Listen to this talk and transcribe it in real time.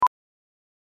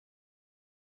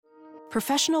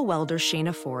Professional welder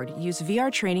Shayna Ford used VR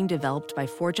training developed by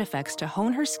ForgeFX to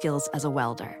hone her skills as a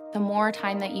welder. The more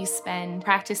time that you spend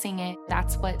practicing it,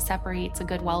 that's what separates a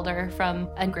good welder from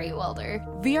a great welder.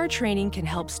 VR training can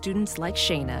help students like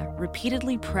Shayna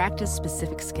repeatedly practice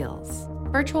specific skills.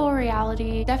 Virtual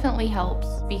reality definitely helps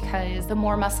because the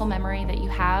more muscle memory that you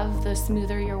have, the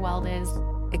smoother your weld is.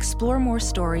 Explore more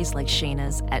stories like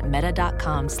Shayna's at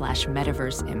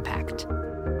meta.com/metaverseimpact.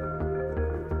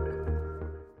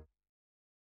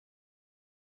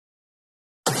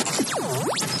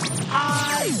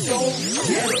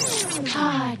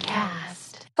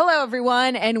 Podcast. Hello,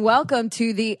 everyone, and welcome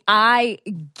to the I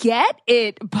Get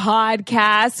It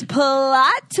podcast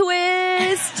plot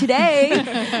twist. Today,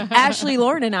 Ashley,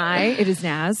 Lauren, and I, it is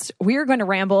Naz, we are going to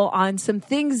ramble on some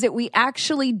things that we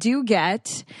actually do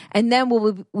get, and then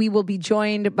we will be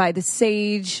joined by the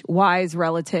sage, wise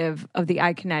relative of the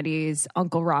Iconettis,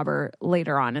 Uncle Robert,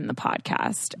 later on in the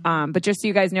podcast. But just so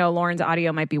you guys know, Lauren's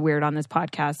audio might be weird on this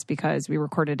podcast because we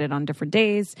recorded it on different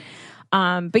days.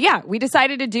 But yeah, we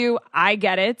decided to do I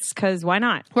Get It because why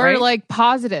not? We're right? like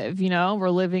positive, you know,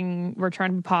 we're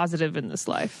trying to be positive in this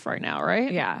life right now, right?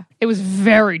 Yeah. It was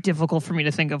very difficult for me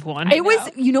to think of one. It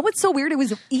was, you know what's so weird? It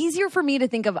was easier for me to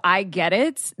think of I get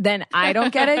it than I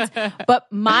don't get it. But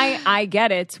my I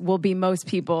get it will be most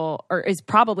people, or is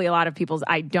probably a lot of people's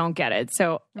I don't get it.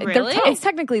 So Really? It's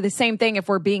technically the same thing if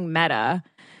we're being meta.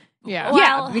 Yeah.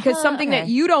 Yeah, because something that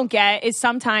you don't get is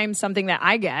sometimes something that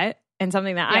I get. And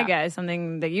something that I get is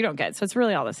something that you don't get. So it's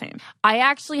really all the same. I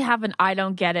actually have an I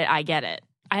don't get it, I get it.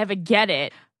 I have a get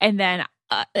it, and then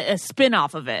a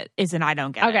spin-off of it is an I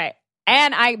don't get it. Okay.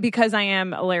 And because I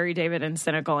am Larry David and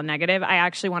cynical and negative, I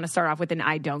actually want to start off with an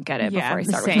I don't get it before I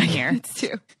start with my here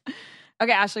too.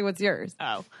 Okay, Ashley, what's yours?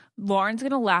 Oh, Lauren's going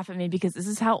to laugh at me because this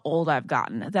is how old I've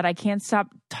gotten, that I can't stop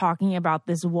talking about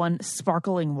this one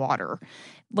sparkling water.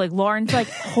 Like, Lauren's like,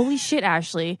 holy shit,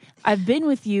 Ashley, I've been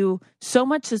with you so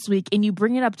much this week and you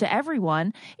bring it up to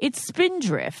everyone. It's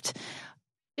Spindrift.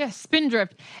 Yeah,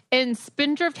 Spindrift. And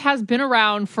Spindrift has been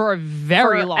around for a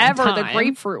very long time. The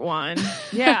grapefruit one.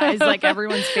 Yeah, is like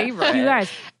everyone's favorite. You guys,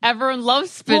 everyone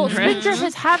loves Spindrift. Well, Spindrift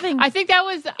is having... I think that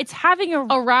was... It's having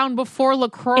around before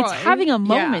LaCroix. It's having a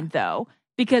moment, though,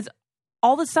 because...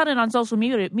 all of a sudden on social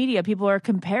media, people are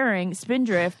comparing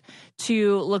Spindrift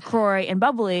to LaCroix and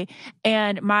Bubbly.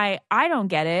 And my I don't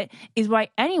get it is why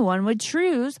anyone would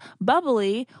choose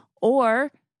Bubbly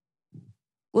or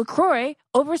LaCroix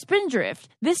over Spindrift.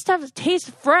 This stuff tastes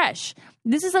fresh.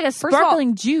 This is like a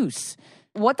sparkling juice.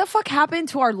 What the fuck happened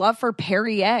to our love for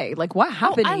Perrier? Like, what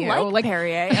happened to you? I like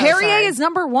Perrier. Perrier is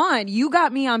number one. You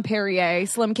got me on Perrier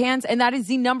Slim Cans, and that is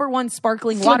the number one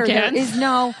sparkling water. Cans.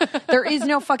 There is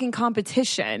no fucking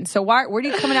competition. So where are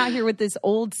you coming out here with this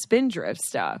old Spindrift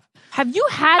stuff? Have you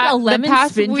had a lemon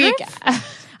Spindrift?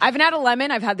 I haven't had a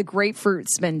lemon. I've had the grapefruit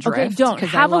Spindrift. Okay, don't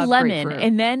have a lemon, grapefruit.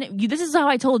 and then this is how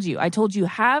I told you. I told you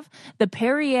have the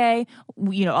Perrier,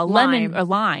 lemon, a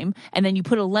lime, and then you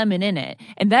put a lemon in it,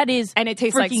 and that is and it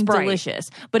tastes like Sprite.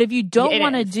 Delicious. But if you don't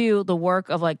want to do the work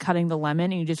of like cutting the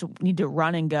lemon and you just need to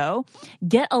run and go,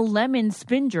 get a lemon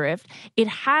Spindrift. It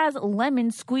has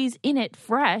lemon squeeze in it,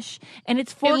 fresh, and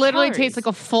it's It literally calories. tastes like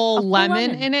a full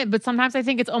lemon in it, but sometimes I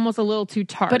think it's almost a little too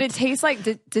tart. But it tastes like,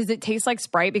 does it taste like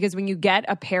Sprite? Because when you get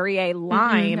a Perrier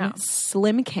lime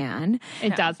slim can,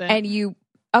 it doesn't. And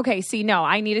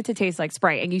I need it to taste like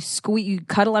Sprite. And you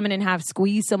cut a lemon in half,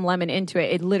 squeeze some lemon into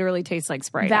it. It literally tastes like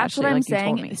Sprite. That's Ashley, what I'm like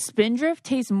saying. Spindrift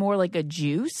tastes more like a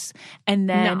juice, and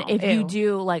then you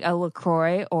do like a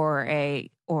LaCroix or a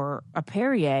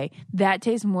Perrier, that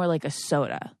tastes more like a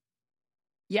soda.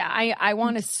 Yeah, I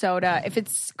want a soda. If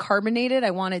it's carbonated,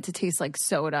 I want it to taste like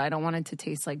soda. I don't want it to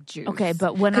taste like juice. Okay,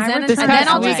 but when then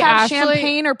I'll just have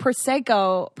champagne or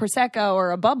prosecco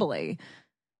or a bubbly.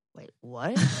 Wait,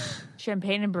 what?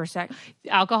 Champagne and prosecco,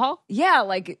 alcohol? Yeah,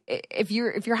 like if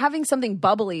you're having something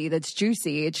bubbly that's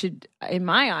juicy, it should, in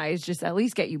my eyes, just at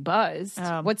least get you buzzed.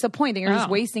 What's the point? Then you're just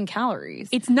wasting calories.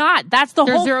 It's not. That's the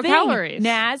There's whole 0 thing. calories.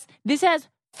 Naz, this has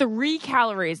 3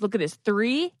 calories. Look at this.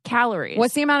 3 calories.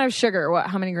 What's the amount of sugar?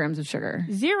 How many grams of sugar?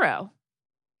 0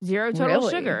 total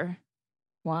Really? sugar.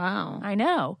 Wow. I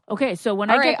know. Okay, so when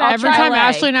All I right, get back Every to time LA,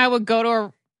 Ashley and I would go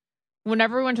to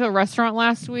whenever we went to a restaurant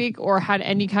last week or had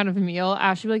any kind of meal,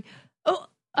 Ashley would be like, oh,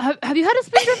 have you had a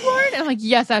Spindrift, Lauren? And I'm like,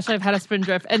 yes, Ashley, I've had a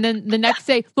Spindrift. And then the next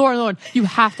day, Lauren, you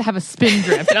have to have a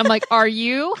Spindrift. And I'm like, are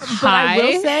you high? But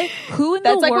I will say, who in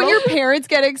That's the like world? when your parents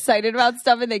get excited about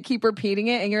stuff and they keep repeating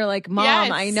it, and you're like, "Mom,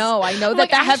 Yes. I know that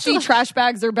like, the hefty actually- trash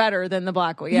bags are better than the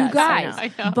black one." Yes, you guys.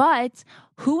 I know. But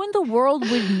who in the world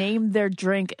would name their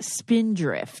drink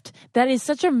Spindrift? That is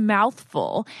such a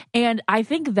mouthful. And I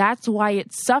think that's why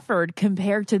it suffered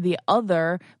compared to the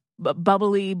other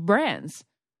bubbly brands.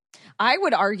 I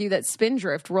would argue that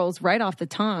Spindrift rolls right off the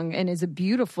tongue and is a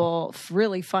beautiful,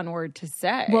 really fun word to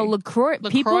say. Well, LaCroix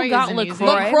people got isn't LaCroix. easy.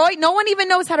 LaCroix, no one even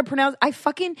knows how to pronounce.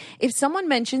 If someone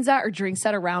mentions that or drinks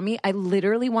that around me, I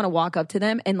literally want to walk up to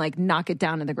them and like knock it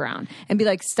down to the ground and be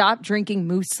like, stop drinking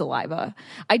moose saliva.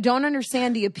 I don't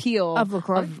understand the appeal Of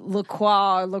LaCroix? of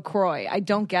LaCroix. I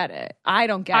don't get it. I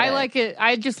like it.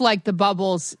 I just like the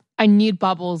bubbles. I need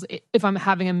bubbles if I'm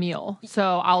having a meal.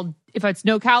 So if it's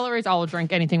no calories, I'll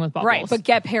drink anything with bubbles. Right, but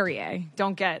get Perrier.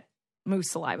 Don't get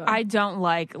moose saliva. I don't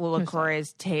like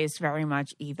LaCroix's taste very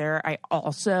much either. I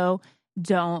also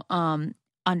don't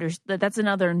understand. That's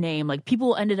another name. Like,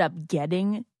 people ended up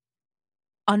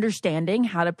understanding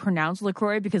how to pronounce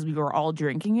LaCroix because we were all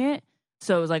drinking it.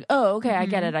 So it was like, oh, okay, I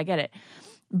get it.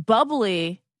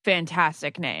 Bubbly,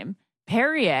 fantastic name.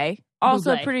 Perrier,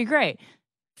 also Bubbly. pretty great.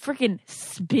 Freaking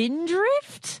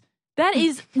Spindrift? That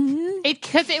is...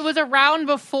 Because it was around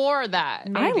before that.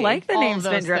 I like the All name of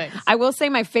those Spindrift. things. I will say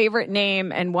my favorite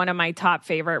name and one of my top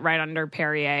favorite right under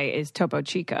Perrier is Topo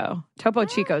Chico. Topo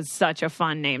Chico is such a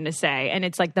fun name to say. And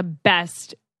it's like the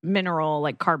best mineral,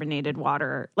 like carbonated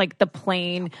water, like the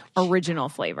plain original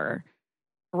flavor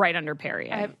right under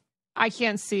Perrier. I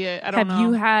can't see it. I don't know. Have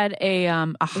you had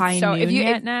a high So noon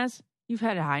yet, Naz? You've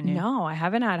had a high noon. No, I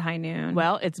haven't had High Noon.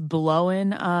 Well, it's blowing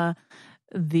the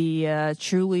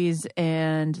Trulies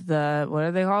and the, what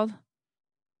are they called?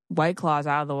 White Claws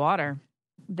out of the water.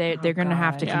 They're going to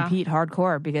have to compete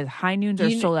hardcore because High Noons are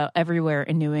sold out everywhere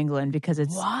in New England because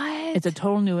it's a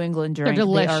total New England drink. They're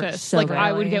They are delicious. so good.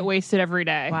 I would get wasted every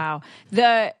day. Wow.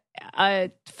 The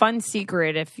fun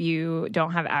secret, if you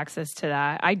don't have access to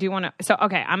that, I do want to. So,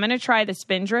 okay, I'm going to try the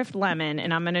Spindrift Lemon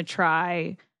and I'm going to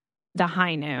try the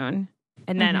High Noon.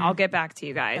 And then I'll get back to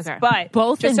you guys. Okay. But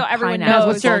Both just so in everyone pineapple.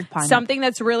 knows, Both pineapple. something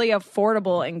that's really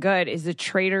affordable and good is the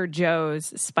Trader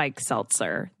Joe's Spike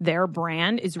Seltzer. Their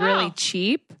brand is really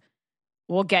cheap.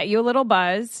 We'll get you a little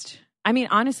buzzed. I mean,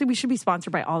 honestly, we should be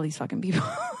sponsored by all these fucking people.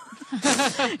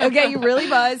 It'll get you really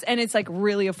buzzed, and it's like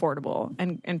really affordable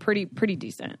and pretty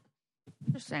decent.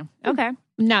 Interesting. Okay.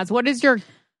 Naz, what is your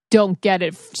don't get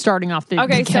it starting off the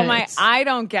Okay, so get it? I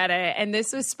don't get it. And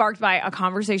this was sparked by a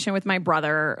conversation with my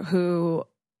brother who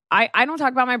I don't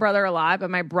talk about my brother a lot, but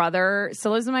my brother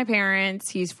still lives with my parents.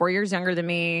 He's 4 years younger than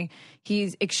me.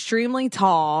 He's extremely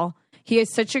tall. He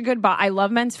has such a good body. I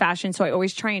love men's fashion, so I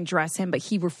always try and dress him, but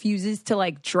he refuses to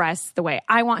like dress the way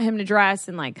I want him to dress.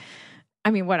 And like,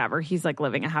 I mean, whatever. He's like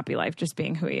living a happy life, just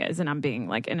being who he is. And I'm being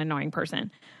like an annoying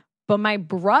person. But my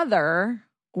brother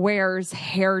wears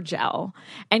hair gel,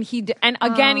 and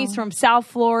again he's from South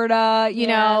Florida, you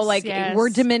know, like we're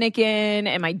Dominican,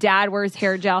 and my dad wears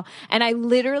hair gel, and I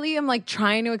literally am like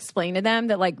trying to explain to them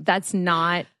that like it's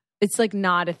like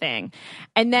not a thing.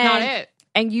 And then Not it.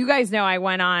 And you guys know I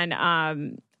went on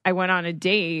a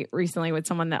date recently with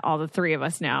someone that all the three of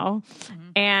us know,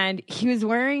 and he was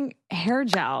wearing hair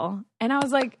gel, and I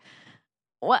was like,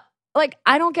 what? Like,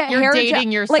 I don't get You're hair dating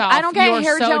gel. yourself. Like, I don't get You're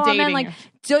hair so gel on men. dating Like,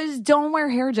 just don't wear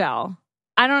hair gel.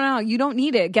 I don't know. You don't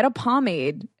need it. Get a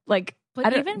pomade. Like, But I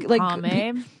don't, even like,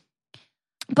 pomade.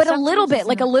 but a little bit,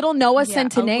 like a little Noah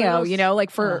Centineo, little- you know,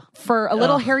 like for a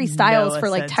little Harry Styles Noah for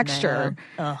like Centineo. texture.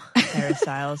 Ugh,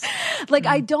 hairstyles. Like,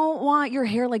 I don't want your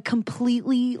hair like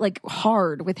completely like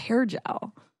hard with hair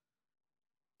gel.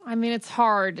 I mean, it's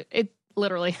hard. It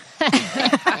literally.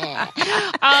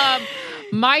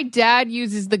 My dad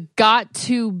uses the Got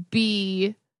to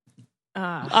Be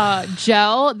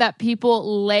gel that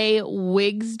people lay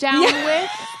wigs down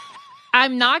with.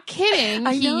 I'm not kidding.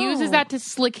 I He know. uses that to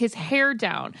slick his hair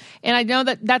down. And I know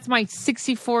that that's my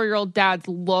 64-year-old dad's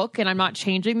look, and I'm not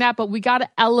changing that, but we got to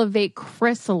elevate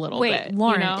Chris a little bit. Wait,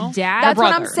 Lauren, you know? Dad. That's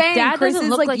what I'm brother. saying. Dad Chris doesn't is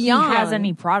look like young. he has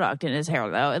any product in his hair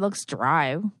though. It looks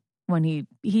dry when he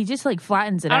just like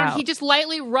flattens it I don't know, out. he just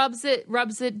lightly rubs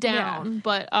it down.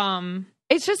 But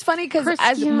It's just funny because Chris,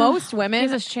 as most he women,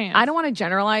 has a chance. I don't want to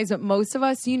generalize, but most of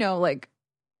us, you know, like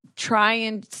try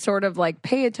and sort of like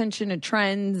pay attention to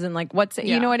trends and like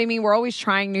you know what I mean? We're always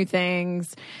trying new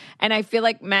things. And I feel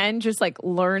like men just like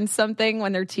learn something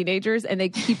when they're teenagers and they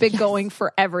keep it going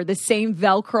forever. The same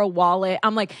Velcro wallet.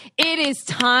 I'm like, it is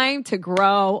time to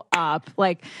grow up.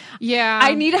 Like,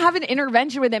 I need to have an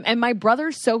intervention with him. And my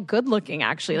brother's so good looking,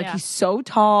 actually. Like, he's so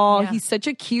tall. He's such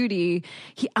a cutie.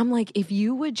 I'm like, if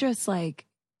you would just like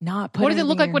not put What does it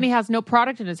look like when he has no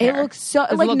product in his hair? It looks so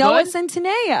Does it like look Noah good?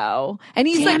 Centineo. And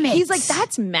he's Damn like, it. he's like,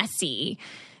 that's messy.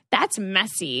 that's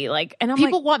messy. Like, and I'm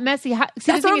People like, want messy. He what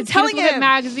doesn't I'm telling look at him.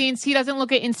 magazines. He doesn't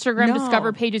look at Instagram No.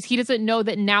 Discover pages. He doesn't know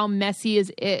that now messy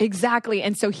is it. exactly.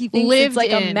 And so he thinks Lived it's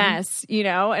like a in. mess, you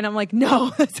know? And I'm like,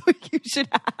 no, that's what you should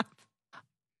have.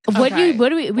 What Okay.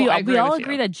 do we Well, I we all with you.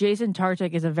 agree that Jason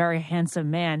Tartick is a very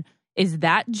handsome man. Is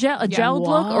that a gelled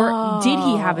look, or did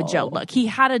he have a gelled look? He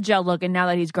had a gelled look, and now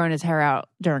that he's grown his hair out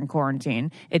during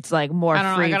quarantine, it's like more I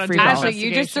don't know, I free. gotta free do ball. Actually,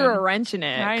 you just threw a wrench in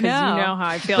it. I 'cause know. You know how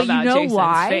I feel But about you know Jason's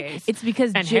why? face. It's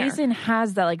because and hair. Jason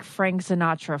has that like Frank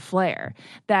Sinatra flair,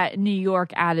 that New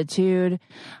York attitude.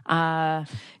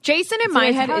 Jason in It's my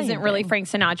an head Italian isn't really thing. Frank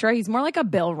Sinatra. He's more like a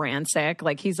Bill Rancic.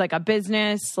 Like he's like a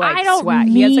business like I don't swag.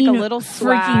 mean He has like a little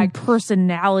freaking swag.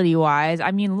 personality wise.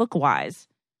 I mean look wise.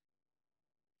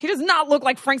 He does not look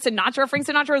like Frank Sinatra. Frank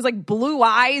Sinatra has like blue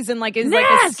eyes and like is like a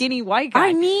Yes! skinny white guy.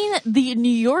 I mean the New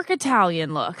York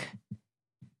Italian look.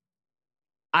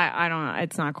 I don't know.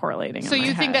 It's not correlating. So in my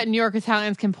you think head. that New York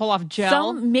Italians can pull off gel?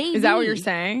 Some maybe. Is that what you're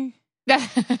saying?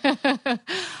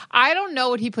 I don't know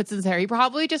what he puts in his hair. He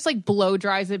probably just like blow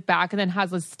dries it back and then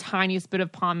has this tiniest bit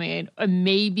of pomade,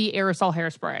 maybe aerosol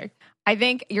hairspray. I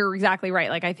think you're exactly right.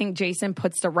 Like I think Jason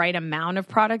puts the right amount of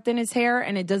product in his hair,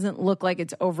 and it doesn't look like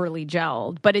it's overly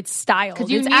gelled, but it's styled. Because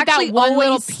you it's need actually that one little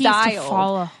always piece styled. to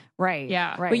fall. Right.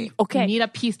 Yeah. Right. But you- okay. You need a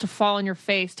piece to fall on your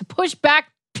face to push back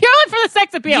purely for the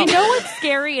sex appeal. You know what's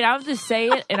scary? And I'll just say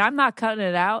it, and I'm not cutting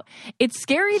it out. It's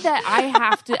scary that I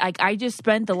have to, like, I just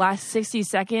spent the last 60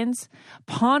 seconds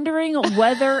pondering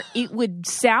whether it would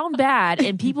sound bad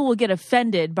and people will get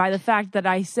offended by the fact that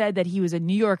I said that he was a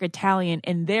New York Italian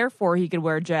and therefore he could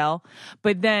wear gel.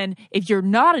 But then if you're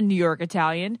not a New York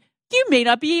Italian, you may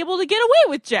not be able to get away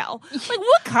with gel. Like,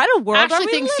 what kind of world Ashley are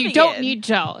we thinks you living don't in? need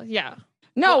gel. Yeah.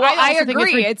 No, Well, I also think it's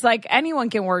agree. It's like anyone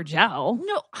can wear gel.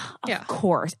 No, Yeah. of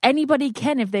course. Anybody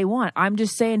can if they want. I'm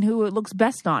just saying who it looks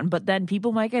best on, but then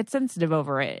people might get sensitive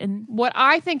over it. And What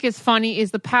I think is funny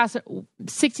is the past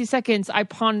 60 seconds I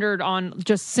pondered on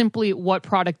just simply what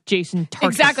product Jason Tartick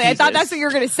Exactly. I thought uses. that's what you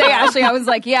were going to say, Ashley. I was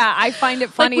like, yeah, I find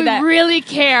it funny like, we that. really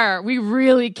care. We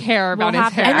really care about We'll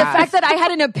his have to hair. And the fact that I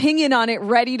had an opinion on it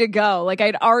ready to go. Like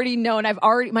I'd already known.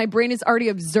 My brain has already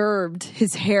observed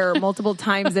his hair multiple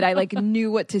times that I like knew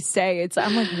what to say.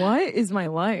 I'm like, what is my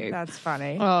life? that's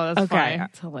funny. Oh, that's funny.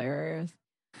 That's hilarious.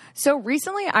 So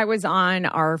recently I was on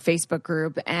our Facebook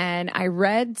group and I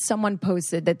read someone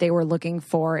posted that they were looking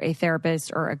for a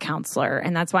therapist or a counselor.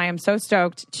 And that's why I'm so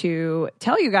stoked to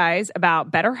tell you guys about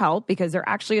BetterHelp, because they're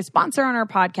actually a sponsor on our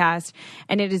podcast.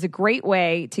 And it is a great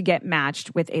way to get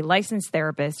matched with a licensed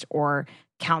therapist or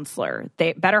counselor.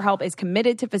 BetterHelp is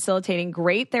committed to facilitating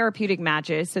great therapeutic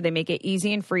matches, so they make it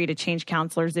easy and free to change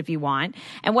counselors if you want.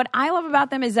 And what I love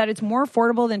about them is that it's more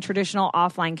affordable than traditional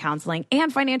offline counseling,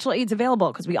 and financial aid's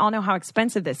available because we all know how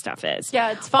expensive this stuff is.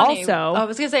 Yeah, it's funny. Also, I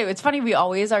was going to say, it's funny. We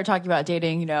always are talking about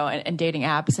dating, and dating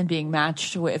apps and being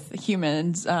matched with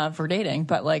humans for dating.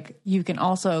 But like, you can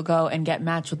also go and get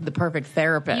matched with the perfect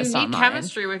therapist. You need online.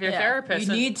 chemistry with your therapist.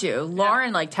 You need to.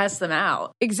 Lauren tests them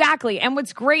out. exactly. And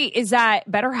what's great is that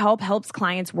BetterHelp helps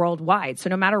clients worldwide. So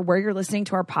no matter where you're listening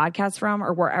to our podcast from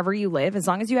or wherever you live, as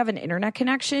long as you have an internet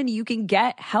connection, you can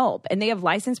get help. And they have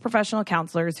licensed professional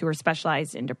counselors who are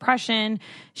specialized in depression,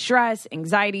 stress,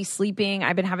 anxiety, sleeping.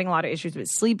 I've been having a lot of issues with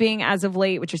sleeping as of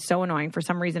late, which is so annoying. For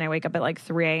some reason, I wake up at like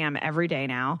 3 a.m. every day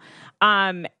now.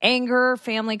 Anger,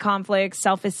 family conflicts,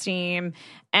 self-esteem,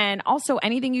 and also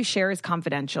anything you share is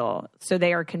confidential. So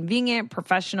they are convenient,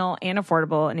 professional, and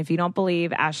affordable. And if you don't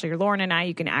believe Ashley or Lauren and I,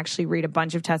 you can actually read a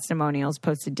bunch of testimonials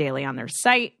posted daily on their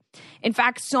site. In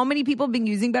fact, so many people have been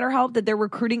using BetterHelp that they're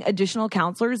recruiting additional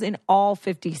counselors in all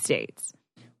 50 states.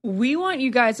 We want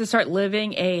you guys to start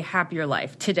living a happier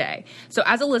life today. So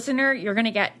as a listener, you're going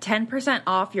to get 10%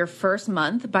 off your first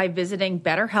month by visiting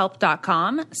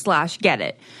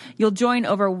betterhelp.com/getit. You'll join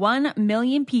over 1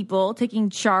 million people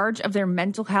taking charge of their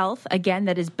mental health. Again,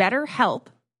 that is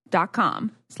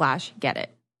betterhelp.com/getit.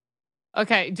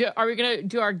 Okay, are we going to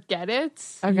do our get it?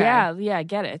 Okay. Yeah,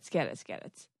 get it.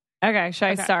 Okay, should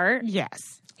I start?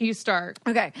 Yes. You start.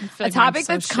 Okay. feel A like topic mine's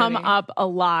so that's come shitty. up a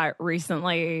lot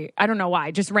recently, I don't know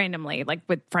why, just randomly, like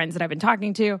with friends that I've been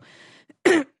talking to,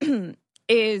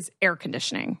 is air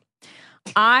conditioning.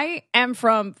 I am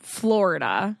from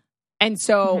Florida. And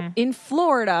so in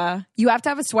Florida, you have to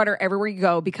have a sweater everywhere you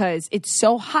go because it's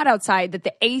so hot outside that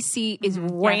the AC is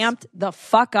ramped the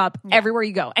fuck up everywhere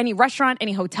you go. Any restaurant,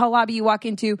 any hotel lobby you walk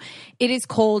into, it is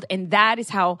cold. And that is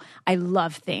how I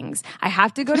love things. I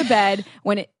have to go to bed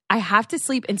when I have to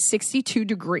sleep in 62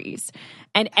 degrees.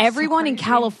 And everyone in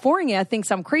California thinks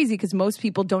I'm crazy because most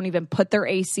people don't even put their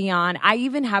AC on. I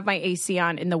even have my AC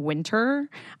on in the winter.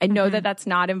 I know that that's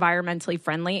not environmentally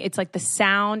friendly. It's like the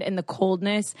sound and the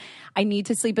coldness. I need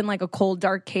to sleep in like a cold,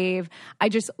 dark cave. I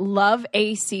just love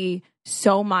AC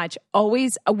so much. I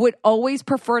would always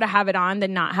prefer to have it on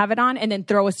than not have it on, and then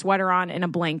throw a sweater on and a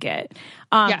blanket.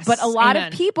 But a lot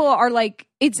of people are like,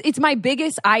 it's my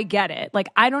biggest, I get it. Like,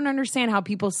 I don't understand how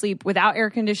people sleep without air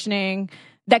conditioning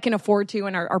that can afford to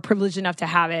and are privileged enough to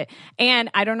have it.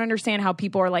 And I don't understand how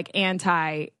people are like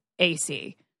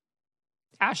anti-AC.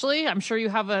 Ashley, I'm sure you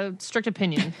have a strict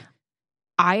opinion.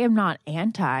 I am not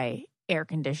anti-air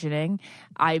conditioning.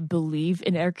 I believe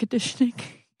in air conditioning.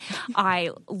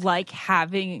 I like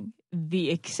having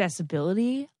the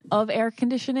accessibility of air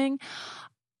conditioning.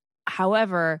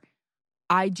 However,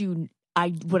 I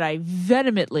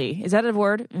vehemently, is that a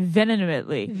word?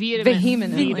 Vehemently.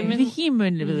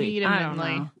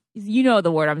 You know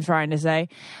the word I'm trying to say.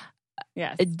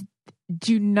 Yes.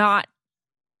 Do not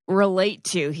relate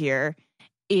to here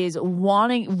is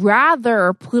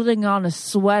rather putting on a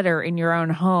sweater in your own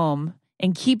home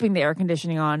and keeping the air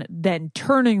conditioning on than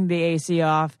turning the AC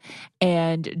off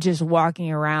and just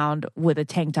walking around with a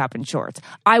tank top and shorts.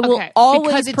 I will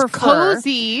always prefer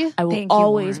cozy. I will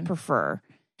always prefer.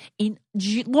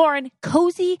 Lauren,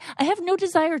 cozy. I have no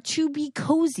desire to be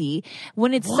cozy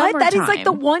when it's summertime. That is like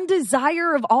the one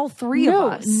desire of all three of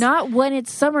us. Not when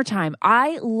it's summertime.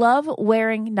 I love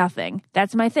wearing nothing.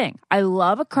 That's my thing. I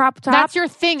love a crop top. That's your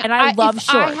thing. And I love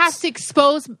shorts. I have to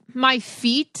expose my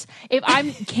feet. If I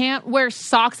can't wear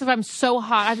socks, if I'm so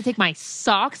hot, I have to take my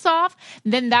socks off.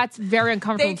 Then that's very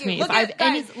uncomfortable to me. Look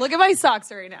at my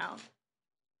socks right now.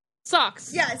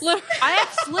 Socks. Yes. I have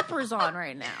slippers on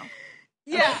right now.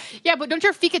 Yeah, but don't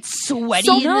your feet get sweaty?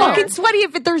 So fucking sweaty.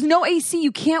 If there's no AC,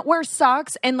 you can't wear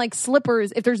socks and like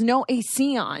slippers. If there's no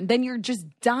AC on, then you're just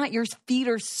dying. Your feet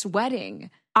are sweating.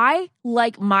 I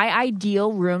like my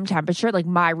ideal room temperature, like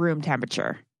my room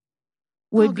temperature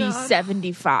would be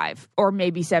 75 or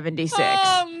maybe 76.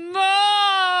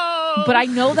 Oh no! But I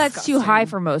know that's too high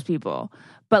for most people.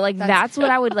 But like that's what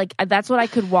I would like. That's what I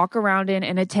could walk around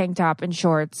in a tank top and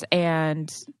shorts.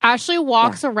 And Ashley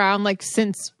walks around like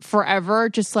since forever,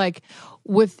 just like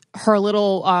with her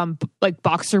little like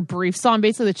boxer briefs on,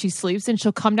 basically that she sleeps in.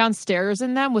 She'll come downstairs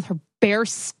in them with her bare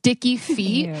sticky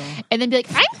feet, and then be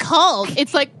like, "I'm cold."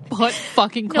 It's like put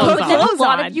fucking clothes on. A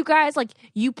lot of you guys like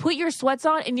you put your sweats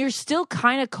on and you're still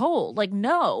kind of cold. Like,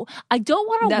 no, I don't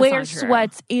want to wear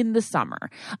sweats in the summer.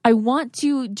 I want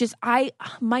to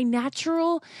my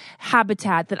natural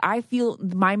habitat that I feel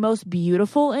my most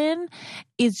beautiful in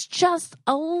is just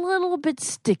a little bit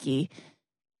sticky.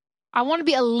 I want to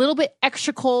be a little bit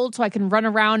extra cold so I can run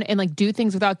around and like do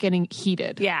things without getting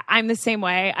heated. Yeah, I'm the same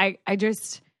way.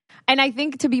 And I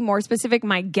think to be more specific,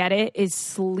 my get it is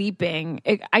sleeping.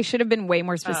 I should have been way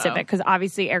more specific because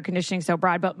obviously air conditioning is so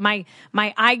broad. But my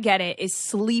I get it is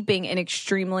sleeping in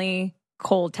extremely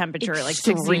cold temperature, like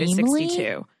 60 to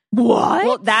 62. What?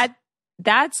 Well,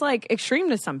 that's like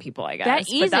extreme to some people, I guess. That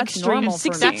is that's extreme. normal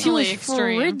 62 for me. is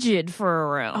frigid for a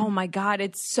room. Oh my God,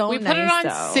 it's so we nice. put it on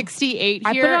though. 68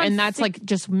 here, and that's like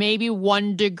just maybe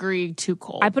 1 degree too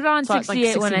cold. I put it on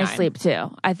 68 like when I sleep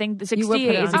too. I think the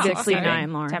 68 is a good sleeping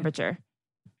temperature.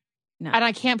 No. And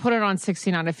I can't put it on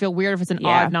 69. I feel weird if it's an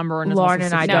odd number. And Lauren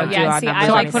and I don't do odd numbers.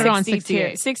 So I put it on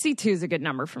 68. 62 is a good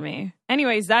number for me.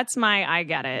 Anyways, that's my I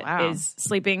get it, is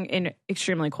sleeping in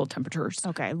extremely cold temperatures.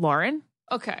 Okay, Lauren?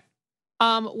 Okay.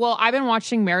 Well, I've been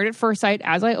watching Married at First Sight,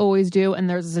 as I always do, and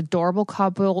there's this adorable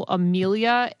couple,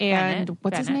 Amelia and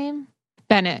what's his name?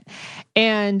 Bennett.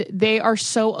 And they are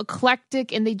so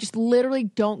eclectic, and they just literally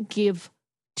don't give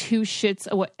two shits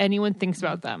of what anyone thinks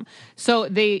about them. So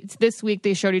this week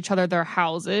they showed each other their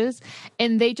houses,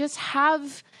 and they just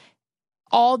have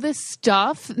all this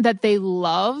stuff that they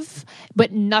love,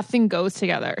 but nothing goes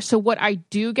together. So what I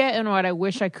do get and what I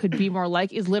wish I could be more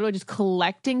like is literally just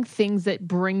collecting things that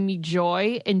bring me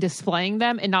joy and displaying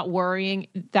them and not worrying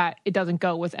that it doesn't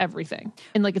go with everything.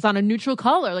 And like it's on a neutral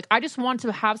color. Like I just want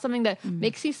to have something that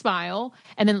makes me smile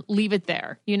and then leave it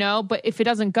there, you know? But if it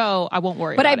doesn't go, I won't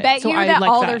worry about it. But I bet you that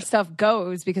like all their stuff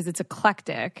goes because it's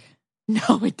eclectic.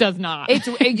 No, it does not. It's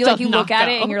like you look at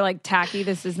it and you're like, tacky,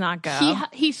 this does not go.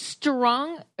 He's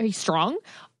strung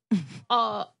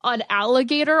an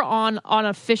alligator on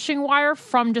a fishing wire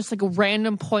from just like a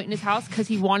random point in his house because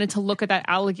he wanted to look at that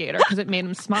alligator because it made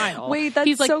him smile. Wait,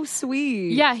 that's so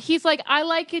sweet. Yeah, he's like, I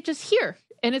like it just here.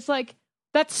 And it's like,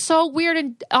 that's so weird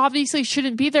and obviously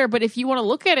shouldn't be there. But if you want to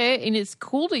look at it and it's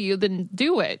cool to you, then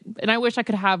do it. And I wish I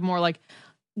could have more like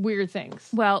weird things.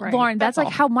 Well, Lauren, that's like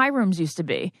how my rooms used to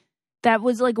be. that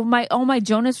was like all my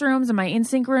Jonas rooms and my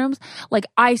NSYNC rooms. Like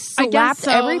I slapped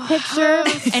so. every picture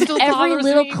and Still every bothers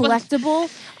little me, but-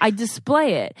 collectible. I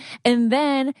display it. And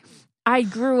then I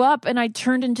grew up and I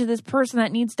turned into this person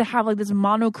that needs to have like this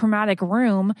monochromatic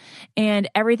room and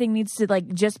everything needs to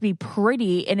like just be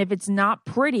pretty. And if it's not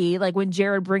pretty, like when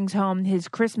Jared brings home his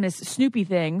Christmas Snoopy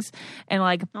things and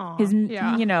like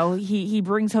you know, he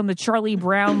brings home the Charlie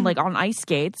Brown like on ice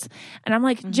skates. And I'm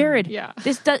like, Jared,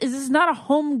 this is not a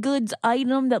home goods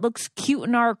item that looks cute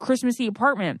in our Christmassy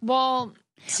apartment. Well,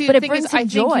 see, but the it thing brings is, some I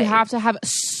joy. think you have to have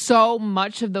so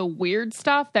much of the weird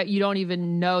stuff that you don't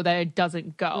even know that it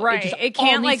doesn't go. Right. just It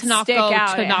can't all like needs to not stick go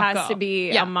out. to It not has go. to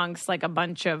be amongst like a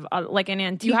bunch of like an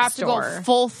antique You have store. to go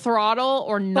full throttle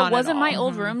or none. But wasn't at my all.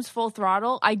 old rooms full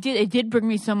throttle? It did bring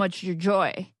me so much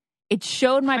joy. It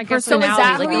showed my guess So personality. is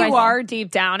that like, who when you I- are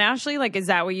deep down, Ashley? Like, is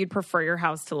that what you'd prefer your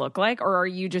house to look like? Or are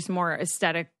you just more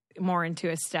into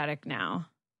aesthetic now?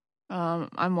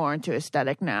 I'm more into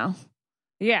aesthetic now.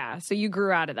 Yeah. So you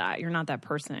grew out of that. You're not that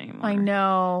person anymore. I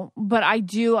know, but I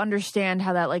do understand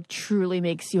how that like truly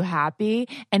makes you happy,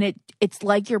 and it's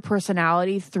like your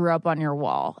personality threw up on your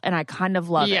wall, and I kind of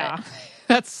love it.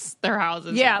 That's their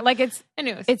houses. Yeah. Like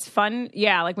Anyways. it's fun.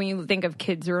 Yeah. Like when you think of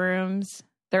kids' rooms,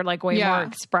 they're like way more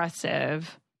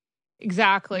expressive.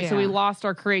 Exactly. So we Yeah. lost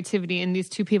our creativity. And these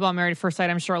two people on Married at First Sight,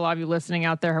 I'm sure a lot of you listening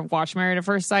out there have watched Married at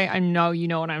First Sight. I know you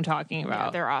know what I'm talking about. Yeah,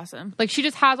 they're awesome. Like she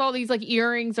just has all these like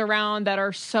earrings around that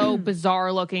are so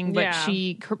bizarre looking, but Yeah.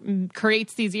 she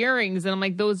creates these earrings, and I'm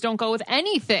like, those don't go with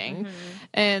anything,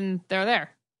 and they're there.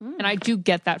 And I do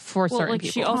get that for Well, certain like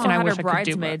people. she also and I had wish her I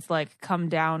could do bridesmaids like come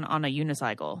down on a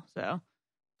unicycle. So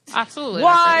absolutely.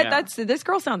 What? Yeah. this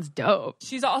girl sounds dope.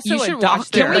 she's also You a should watch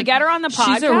doctor. Can we get her on the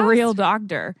podcast? She's a real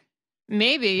doctor.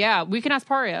 Maybe, yeah. We can ask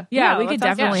Paria. Yeah, Yeah, we could let's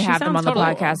ask- definitely yeah, she have them on sounds the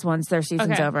totally podcast once their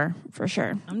season's Okay. over, for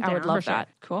sure. I would love that.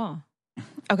 Cool.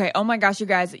 Okay. Oh my gosh, you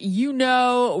guys, you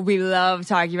know we love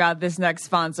talking about this next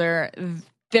sponsor.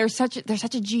 They're such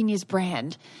a genius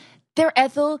brand. They're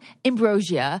Ethel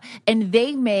Ambrosia, and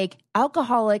they make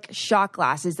alcoholic shot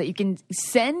glasses that you can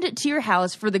send to your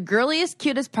house for the girliest,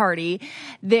 cutest party.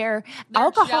 They're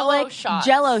alcoholic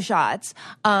Jello shots.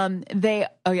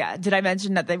 Did I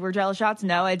mention that they were Jello shots?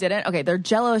 No, I didn't. Okay, they're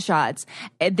Jello shots.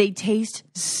 And they taste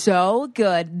so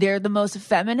good. They're the most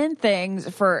feminine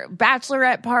things for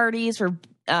bachelorette parties, for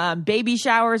baby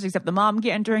showers, except the mom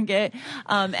can't drink it.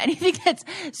 Anything that's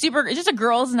super, it's just a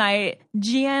girls' night.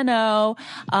 GNO.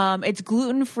 It's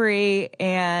gluten free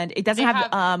and it doesn't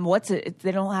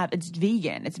it's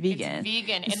vegan. It's vegan. It's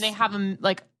vegan, and they have them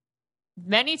like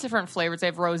many different flavors. They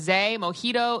have rosé,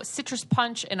 mojito, citrus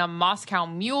punch, and a Moscow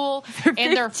Mule.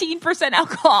 And they're 15%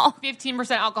 alcohol.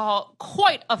 15% alcohol,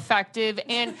 quite effective.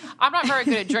 And I'm not very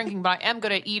good at drinking, but I am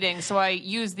good at eating. So I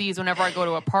use these whenever I go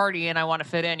to a party and I want to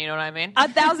fit in. You know what I mean?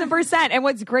 1,000%. And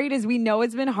what's great is we know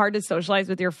it's been hard to socialize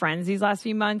with your friends these last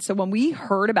few months. So when we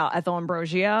heard about Ethel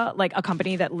Ambrosia, like a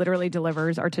company that literally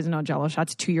delivers artisanal Jello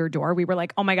shots to your door, we were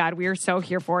like, oh my God, we are so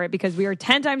here for it because we are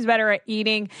 10 times better at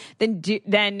eating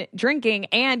than drinking.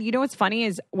 And you know what's funny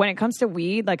is when it comes to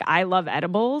weed, like I love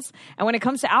edibles. And when it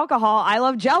comes to alcohol, I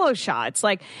love Jello shots.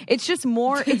 Like it's just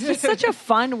such a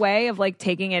fun way of like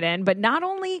taking it in. But not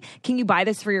only can you buy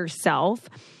this for yourself,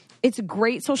 it's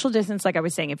great social distance, like I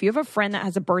was saying. If you have a friend that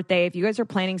has a birthday, if you guys are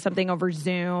planning something over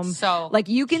Zoom, So like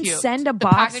you can cute. send a The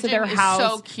box to their packaging house. is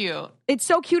so cute. It's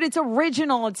so cute. It's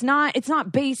original. It's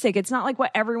not basic. It's not like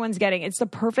what everyone's getting. It's the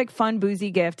perfect fun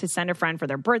boozy gift to send a friend for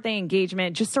their birthday,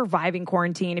 engagement, just surviving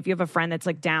quarantine. If you have a friend that's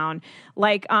like down,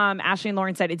 like Ashley and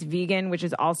Lauren said, it's vegan, which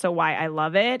is also why I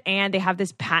love it. And they have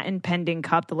this patent pending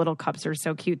cup. The little cups are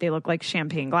so cute. They look like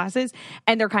champagne glasses,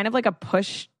 and they're kind of like a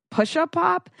push-up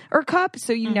pop or cup,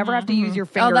 so you never have to use your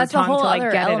finger Oh, that's or a tongue whole to like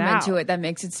other get it element out. to it that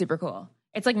makes it super cool.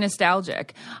 It's like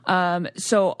nostalgic.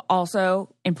 So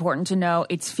also important to know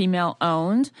it's female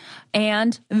owned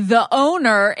and the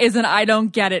owner is an I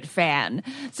Don't Get It fan.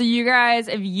 So you guys,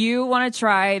 if you want to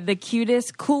try the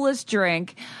cutest, coolest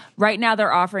drink, right now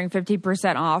they're offering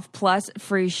 50% off plus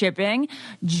free shipping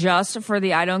just for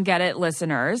the I Don't Get It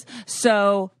listeners.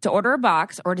 So to order a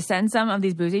box or to send some of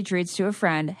these boozy treats to a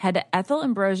friend, head to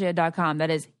ethelambrosia.com. That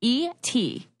is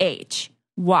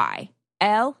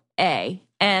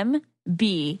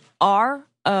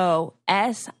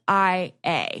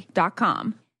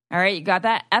ETHYLAMBROSIA.com. All right, you got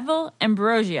that?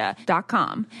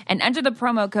 EthelAmbrosia.com. And enter the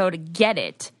promo code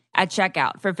GETIT at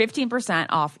checkout for 15%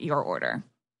 off your order.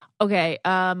 Okay,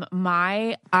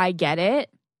 my I get it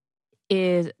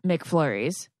is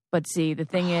McFlurries. But see, the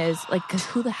thing is, like, because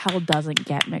who the hell doesn't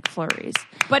get McFlurries?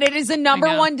 But it is the number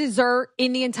I know. one dessert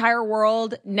in the entire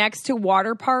world next to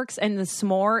water parks and the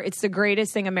s'more. It's the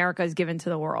greatest thing America has given to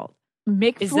the world.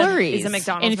 McFlurries. Is a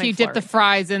McDonald's And if you dip the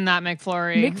fries in that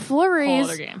McFlurry, whole other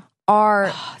McFlurries game.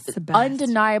 are it's the best.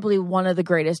 undeniably one of the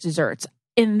greatest desserts.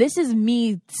 And this is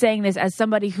me saying this as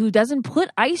somebody who doesn't put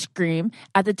ice cream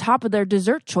at the top of their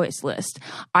dessert choice list.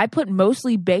 I put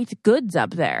mostly baked goods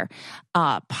up there.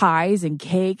 Pies and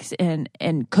cakes and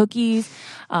cookies,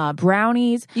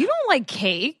 brownies. You don't like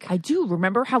cake? I do.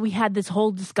 Remember how we had this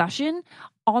whole discussion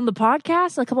on the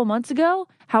podcast a couple months ago?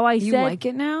 How I You said like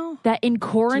it now? that in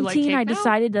quarantine cake I now?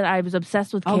 decided that I was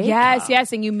obsessed with cake. Oh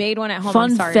yes, and you made one at home.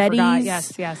 I'm sorry, I forgot.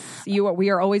 Funfettis. Yes. We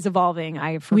are always evolving.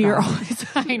 I forgot. We are always.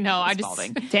 I know. I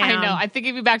Damn. know. I think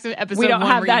if you back to episode We don't 1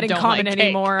 have where that you in don't common like cake.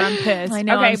 anymore. I'm pissed. I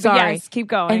know, Okay, I'm sorry. but yes, keep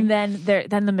going. And then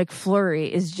the McFlurry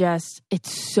is just,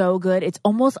 it's so good. It's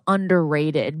almost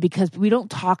underrated because we don't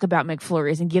talk about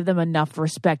McFlurries and give them enough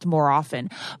respect more often.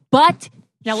 But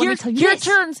Now, let me tell you here this.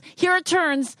 it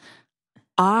turns.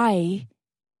 I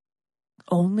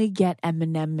only get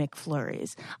M&M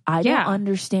McFlurries. I don't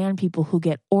understand people who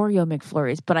get Oreo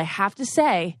McFlurries, but I have to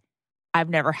say, I've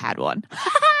never had one.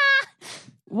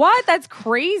 What? That's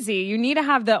crazy. You need to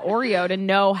have the Oreo to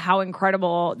know how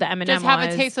incredible the M&M Just have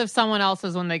was. a taste of someone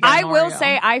else's when they get I an will Oreo.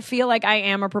 say I feel like I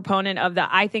am a proponent of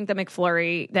I think the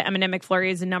McFlurry, the M&M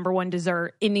McFlurry is the number one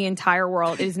dessert in the entire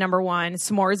world. It is number one.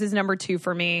 S'mores is number 2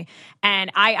 for me.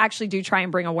 And I actually do try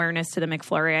and bring awareness to the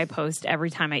McFlurry. I post every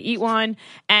time I eat one.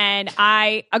 And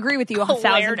I agree with you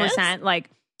 1,000%. Like,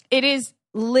 it is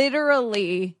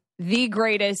literally the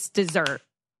greatest dessert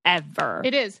ever.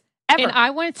 It is. Ever. And I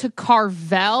went to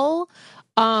Carvel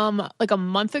like a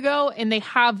month ago, and they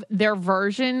have their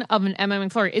version of an M&M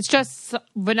McFlurry. It's just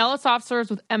vanilla soft serves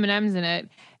with M&Ms in it.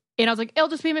 And I was like, it'll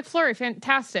just be a McFlurry.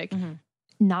 Fantastic.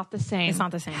 Not the same. It's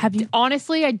not the same. Have you?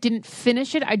 Honestly, I didn't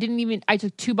finish it. I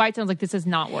took 2 bites and I was like, this is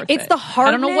not worth It's it. the hardness.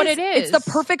 I don't know what it is. It's the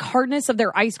perfect hardness of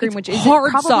their ice cream, which is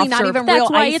Hard probably soft not serve. even That's real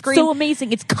why ice it's cream. so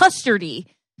amazing. It's custardy.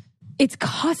 It's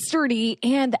custardy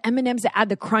and the M&Ms that add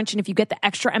the crunch. And if you get the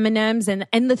extra M&Ms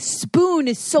and the spoon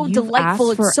is so You've delightful.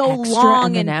 asked for It's so extra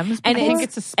long M&Ms and I think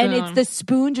it's a spoon. and it's the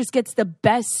spoon just gets the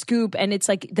best scoop, and it's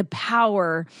like the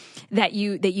power that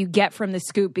you get from the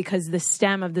scoop because the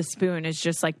stem of the spoon is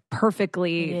just like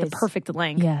perfectly It the is. perfect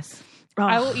length. Yes.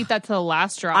 I will eat that to the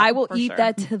last drop. I will for eat sure.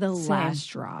 that to the last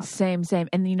drop. Same.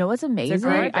 And you know what's amazing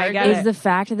great- I get is it. the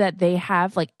fact that they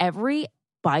have like every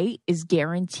bite is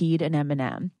guaranteed an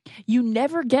M&M. You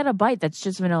never get a bite that's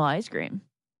just vanilla ice cream.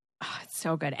 It's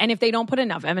so good. And if they don't put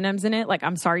enough M&Ms in it, like,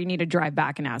 I'm sorry, you need to drive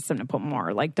back and ask them to put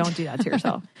more. Like, don't do that to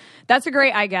yourself. That's a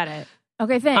great, I get it.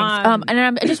 Okay, thanks.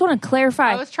 I just want to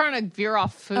clarify. I was trying to veer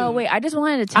off food. Oh wait, I just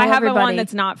wanted to tell I have everybody. the one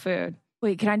that's not food.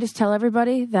 Wait, can I just tell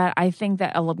everybody that I think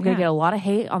that I'm going to get a lot of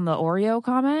hate on the Oreo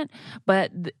comment,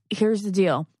 but here's the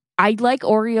deal. I like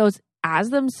Oreos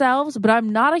as themselves, but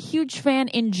I'm not a huge fan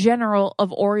in general of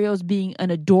Oreos being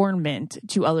an adornment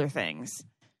to other things.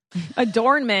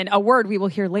 Adornment, a word we will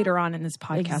hear later on in this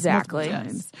podcast. Exactly.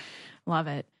 multiple times. Love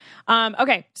it.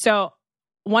 Okay, so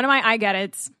one of my I get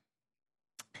it's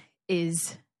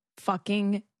is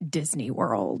fucking Disney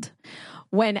World.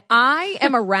 When I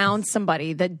am around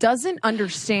somebody that doesn't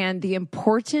understand the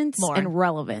importance and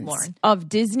relevance of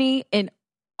Disney and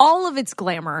all of its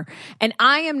glamour, and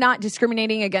I am not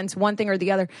discriminating against one thing or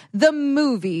the other. The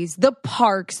movies, the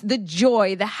parks, the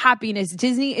joy, the happiness.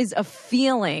 Disney is a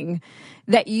feeling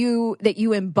that you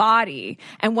embody.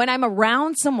 And when I'm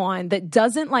around someone that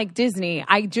doesn't like Disney,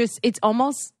 it's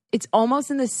almost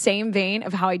in the same vein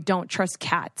of how I don't trust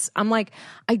cats. I'm like,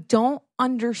 I don't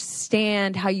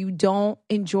understand how you don't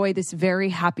enjoy this very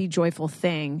happy, joyful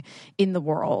thing in the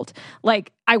world.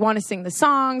 Like, I want to sing the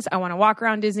songs. I want to walk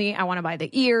around Disney. I want to buy the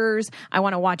ears. I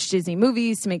want to watch Disney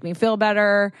movies to make me feel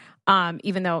better.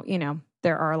 Even though,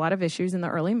 there are a lot of issues in the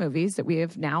early movies that we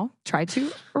have now tried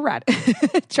to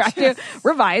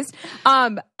revise.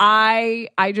 I'm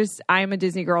a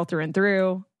Disney girl through and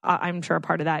through. I'm sure a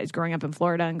part of that is growing up in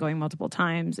Florida and going multiple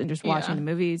times and just watching the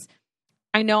movies.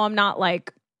 I know I'm not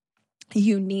like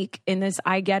unique in this.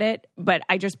 I get it, but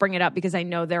I just bring it up because I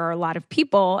know there are a lot of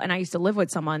people, and I used to live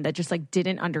with someone that just like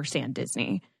didn't understand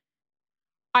Disney.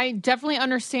 I definitely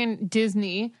understand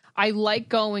Disney. I like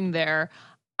going there.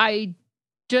 I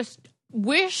just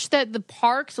wish that the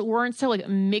parks weren't so like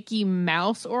Mickey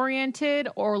Mouse oriented,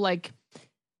 or like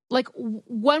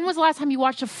when was the last time you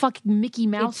watched a fucking Mickey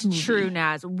Mouse movie? It's true,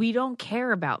 Naz. We don't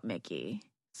care about Mickey.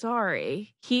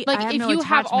 Sorry. If you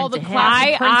have all the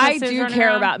classic I princesses do running care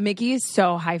around. about Mickey. Is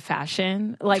so high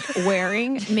fashion. Like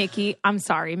wearing Mickey. I'm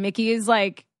sorry. Mickey is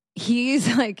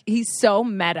he's so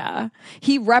meta.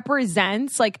 He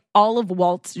represents like all of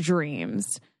Walt's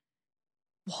dreams.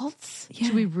 Waltz? Yeah.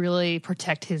 Should we really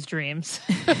protect his dreams?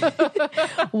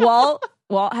 Walt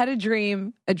Walt had a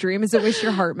dream. A dream is a wish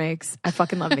your heart makes. I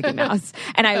fucking love Mickey Mouse.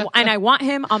 And I want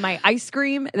him on my ice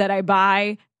cream that I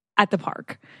buy at the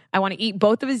park. I want to eat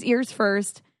both of his ears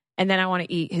first, and then I want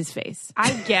to eat his face.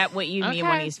 I get what you mean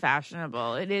when Okay. he's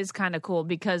fashionable. It is kind of cool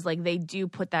because like they do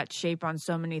put that shape on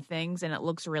so many things and it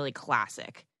looks really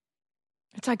classic.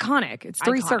 It's iconic. It's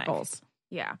three Iconic. circles.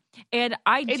 Yeah. And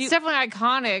I do It's definitely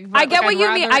iconic. But I get like, what I'd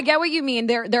you mean. rather- I get what you mean.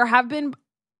 There have been,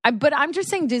 but I'm just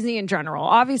saying Disney in general.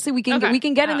 Obviously, we can Okay.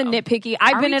 get in the nitpicky.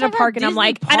 I've Are been we at a talking park about and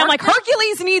I'm Disney like, park?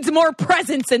 Hercules needs more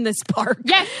presence in this park.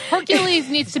 Yes, Hercules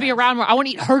needs to be around more. I want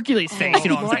to eat Hercules face. You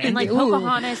know what I'm Lauren, saying? and like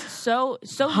Pocahontas so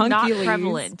not Huncules.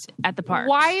 prevalent at the park.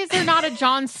 Why is there not a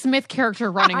John Smith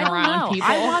character running I don't around, know. people?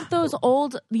 I want those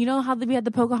old, you know how we had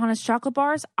the Pocahontas chocolate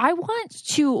bars? I want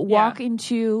to walk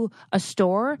into a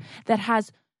store that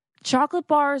has chocolate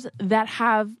bars that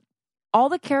have all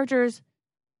the characters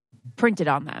printed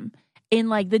on them in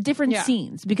like the different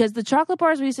scenes. Because the chocolate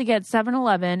bars we used to get at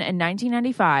 7-Eleven in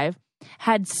 1995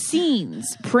 had scenes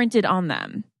printed on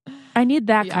them. I need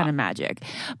that kind of magic.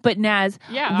 But Naz,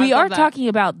 Yeah, we I are love that. talking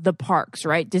about the parks,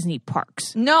 right? Disney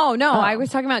parks. No, I was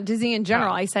talking about Disney in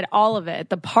general. I said all of it.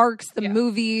 The parks, the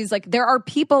movies. Like there are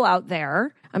people out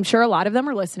there, I'm sure a lot of them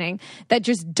are listening, that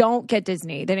just don't get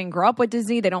Disney. They didn't grow up with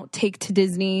Disney. They don't take to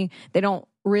Disney. They don't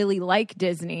really like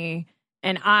Disney.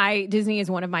 And Disney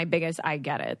is one of my biggest I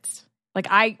get it.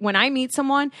 Like when I meet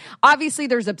someone, obviously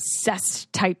there's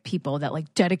obsessed type people that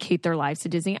like dedicate their lives to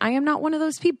Disney. I am not one of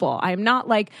those people. I am not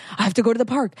like, I have to go to the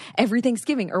park every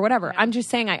Thanksgiving or whatever. I'm just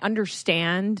saying I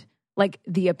understand like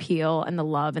the appeal and the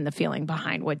love and the feeling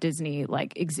behind what Disney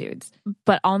like exudes.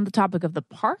 But on the topic of the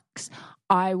parks,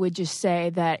 I would just say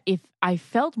that if I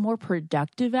felt more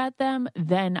productive at them,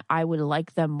 then I would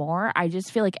like them more. I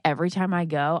just feel like every time I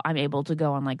go, I'm able to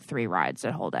go on like 3 rides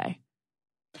that whole day.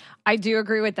 I do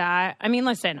agree with that. I mean,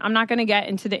 listen, I'm not going to get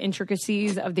into the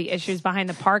intricacies of the issues behind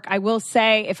the park. I will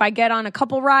say if I get on a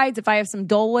couple rides, if I have some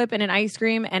Dole Whip and an ice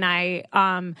cream and I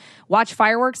watch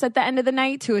fireworks at the end of the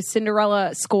night to a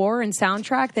Cinderella score and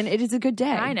soundtrack, then it is a good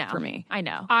day I know. for me. I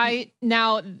know.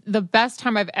 Now the best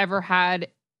time I've ever had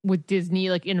with Disney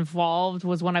like involved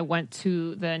was when I went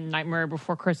to the Nightmare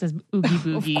Before Christmas Oogie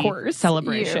Boogie Of course.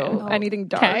 celebration. You. Anything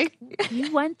dark. Okay.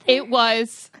 You went there? It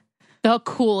was the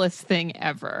coolest thing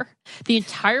ever. The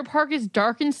entire park is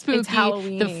dark and spooky. It's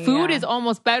Halloween, The food yeah. is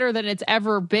almost better than it's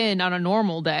ever been on a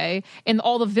normal day, and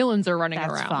all the villains are running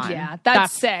That's around. fun. Yeah,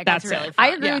 that's sick. That's really it.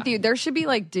 I agree Yeah. with you. There should be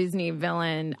like Disney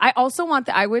villain. I also want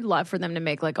I would love for them to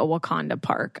make like a Wakanda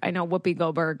park. I know Whoopi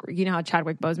Goldberg, you know how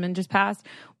Chadwick Boseman just passed?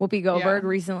 Whoopi Goldberg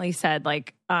recently said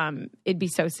like it'd be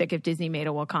so sick if Disney made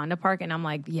a Wakanda park, and I'm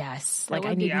like, yes. Like I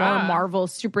would need be- more Yeah. Marvel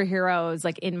superheroes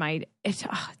like in my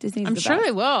Disney's I'm the sure best.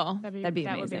 they will. That'd be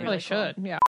amazing. They really should.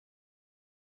 Yeah.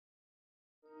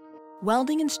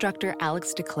 Welding instructor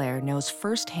Alex DeClaire knows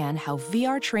firsthand how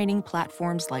VR training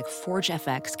platforms like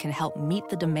ForgeFX can help meet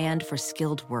the demand for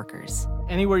skilled workers.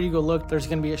 Anywhere you go look, there's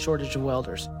going to be a shortage of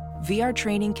welders. VR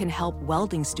training can help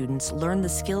welding students learn the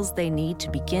skills they need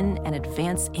to begin and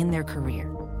advance in their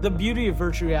career. The beauty of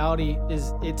virtual reality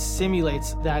is it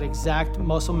simulates that exact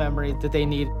muscle memory that they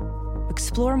need.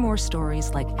 Explore more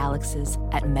stories like Alex's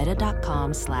at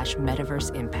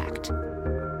meta.com/metaverseimpact.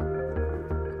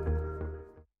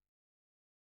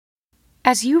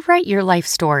 As you write your life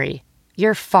story,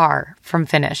 you're far from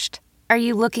finished. Are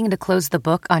you looking to close the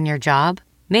book on your job?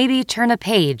 Maybe turn a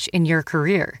page in your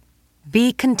career?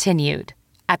 Be continued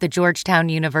at the Georgetown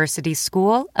University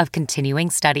School of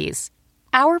Continuing Studies.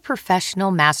 Our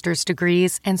professional master's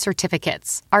degrees and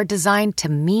certificates are designed to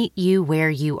meet you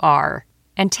where you are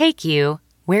and take you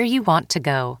where you want to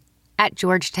go. At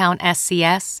Georgetown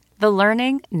SCS, the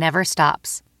learning never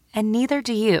stops, and neither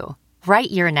do you. Write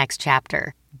your next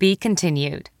chapter. Be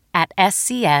continued at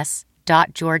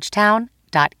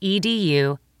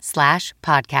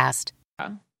scs.georgetown.edu/podcast.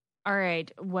 All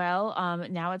right. Well,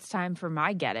 now it's time for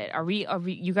my get it. Are we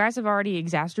you guys have already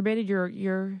exacerbated your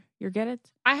get it?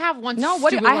 I have one. No,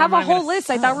 what stupid I one have I'm a whole gonna list.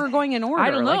 I thought we were going in order.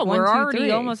 I don't know. Like, 1, We're 2, already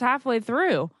 3. almost halfway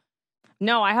through.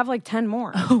 No, I have like 10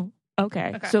 more.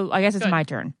 Okay. So I guess it's Good. my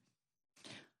turn.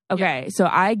 Okay, so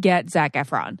I get Zac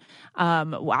Efron.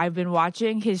 I've been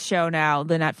watching his show now,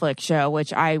 the Netflix show,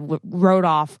 which I wrote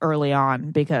off early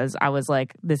on because I was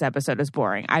like, this episode is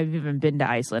boring. I've even been to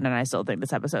Iceland and I still think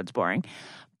this episode's boring.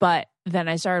 But then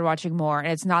I started watching more, and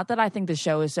it's not that I think the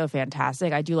show is so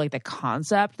fantastic. I do like the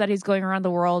concept that he's going around the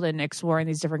world and exploring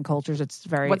these different cultures. It's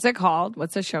very... What's it called?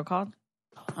 What's the show called?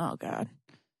 Oh, God.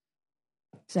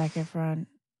 Zac Efron.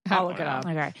 I'll look it up.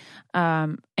 Okay.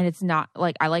 And it's not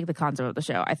like I like the concept of the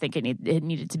show. I think it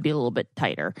needed to be a little bit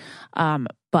tighter.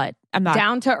 But I'm not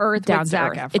Down to earth down with to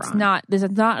Zac earth. Efron. It's not. This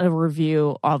is not a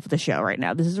review of the show right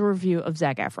now. This is a review of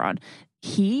Zac Efron.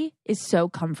 He is so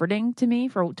comforting to me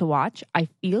to watch. I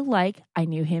feel like I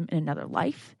knew him in another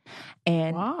life.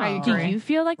 And I do agree. you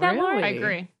feel like that, Lauren? I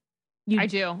agree. You- I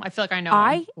do. I feel like I know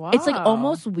him. It's like Wow.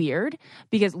 almost weird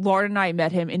because Lauren and I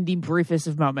met him in the briefest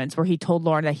of moments where he told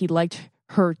Lauren that he liked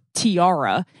her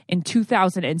tiara in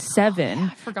 2007 I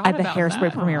forgot at the about Hairspray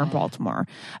that. premiere in Baltimore.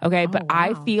 Okay, but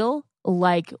I feel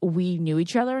like we knew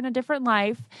each other in a different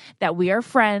life, that we are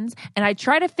friends, and I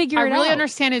try to figure I it out. really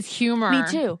understand his humor. Me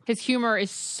too. His humor is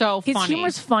so His funny.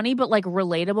 humor's funny, but like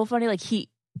relatable funny. Like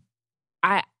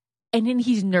and then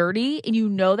he's nerdy, and you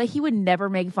know that he would never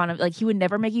make fun of, like he would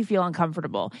never make you feel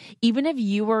uncomfortable. Even if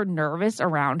you were nervous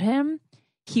around him,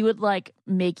 he would like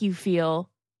make you feel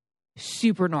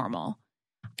super normal.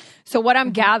 So what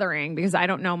I'm gathering, because I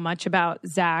don't know much about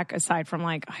Zac aside from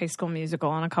like High School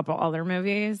Musical and a couple other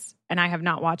movies, and I have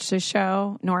not watched his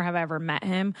show, nor have I ever met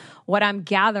him. What I'm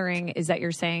gathering is that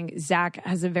you're saying Zac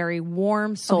has a very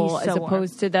warm soul, he's so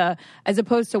as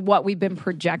opposed to what we've been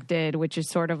projected, which is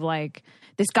sort of like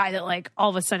this guy that like all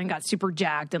of a sudden got super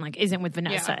jacked and like isn't with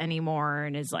Vanessa anymore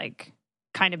and is like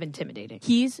kind of intimidating.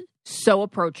 He's so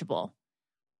approachable.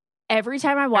 Every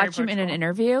time I watch him in an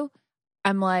interview,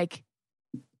 I'm like,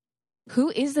 who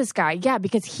is this guy? Yeah,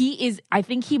 because I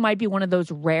think he might be one of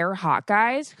those rare hot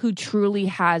guys who truly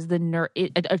has the nerd,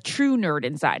 a true nerd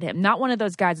inside him. Not one of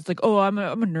those guys that's like, oh, I'm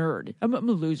a nerd. I'm a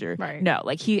loser. Right. No,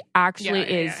 like he actually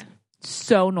is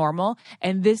so normal.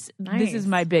 And this is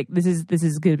my big, this is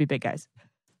going to be big, guys.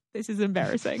 This is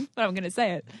embarrassing, but I'm going to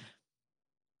say it.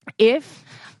 If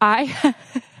I,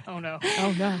 Oh no.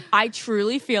 I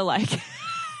truly feel like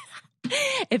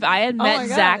if I had met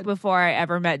Zac before I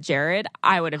ever met Jared,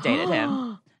 I would have dated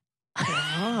him.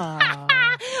 Wow.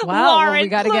 Lauren, We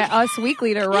got to look. get Us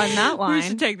Weekly to run that line. We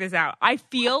should take this out. I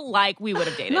feel like we would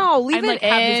have dated. No, leave I like it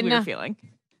have this in. weird feeling.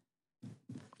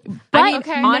 I mean,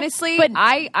 okay. honestly, But-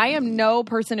 I am no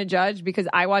person to judge because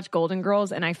I watch Golden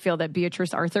Girls and I feel that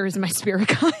Beatrice Arthur is my spirit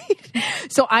guide.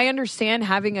 So I understand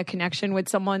having a connection with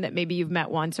someone that maybe you've met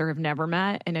once or have never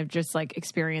met and have just like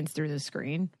experienced through the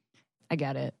screen. I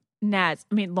get it.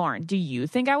 Lauren, do you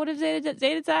think I would have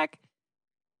dated Zac?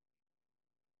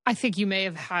 I think you may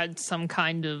have had some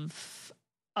kind of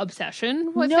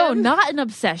obsession with No, him. not an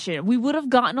obsession. We would have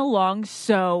gotten along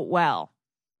so well.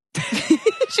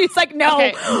 She's like, no,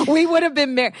 Okay. we would have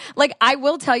been married. Like, I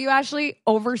will tell you, Ashley,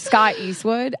 over Scott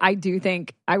Eastwood, I do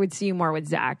think I would see you more with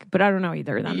Zac, but I don't know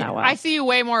either of them that well. I see you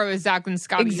way more with Zac than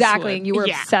Scott exactly, Eastwood. and you were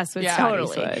obsessed with Scott totally.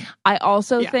 Eastwood. I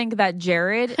also think that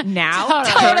Jared now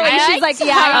Totally. She's like,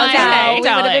 yeah, I know. We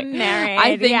would have been married.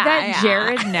 I think Yeah, that yeah.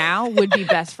 Jared now would be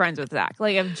best friends with Zac.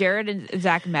 Like if Jared and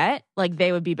Zac met, like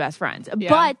they would be best friends. Yeah.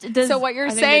 But So what you're I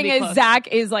think saying they'd be is close. Zac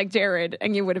is like Jared,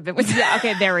 and you would have been with yeah,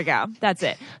 okay, there we go. That's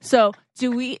it. So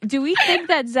do we think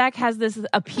that Zac has this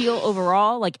appeal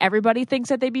overall? Like everybody thinks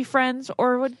that they'd be friends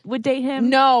or would date him?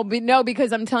 No,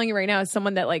 because I'm telling you right now, as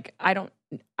someone that like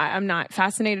I'm not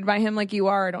fascinated by him like you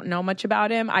are. I don't know much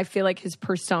about him. I feel like his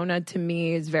persona to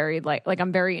me is very like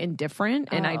I'm very indifferent,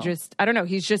 and I don't know.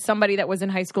 He's just somebody that was in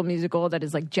High School Musical that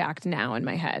is like jacked now in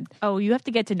my head. Oh, you have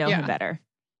to get to know him Yeah. better.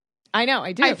 I know,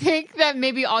 I do. I think that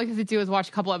maybe all you have to do is watch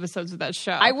a couple episodes of that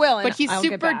show. I will, and but he's I'll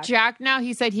get super back. jacked now.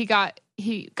 He said he got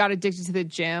addicted to the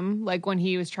gym. Like when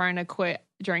he was trying to quit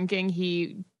drinking,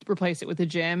 he replaced it with the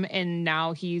gym, and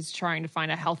now he's trying to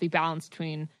find a healthy balance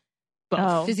between both.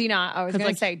 Oh. Does he not? I was 'Cause,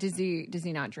 going to like, say, does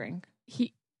he not drink?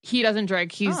 He doesn't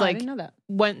drink. He's I like didn't know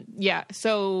that.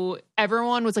 so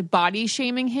everyone was like body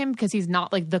shaming him because he's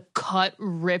not like the cut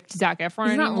ripped Zac Efron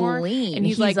He's not anymore. lean. And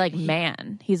he's like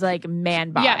man. He's like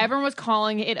man bod. Yeah, everyone was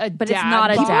calling it a But dad it's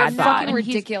not a bod. dad bod. Fucking And he's-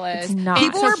 ridiculous. it's not.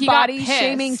 People So were he got body pissed.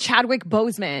 shaming Chadwick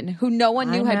Boseman, who no one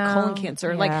knew I had colon know.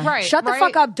 cancer. Yeah. Like, Right, shut the right.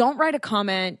 fuck up. Don't write a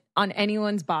comment on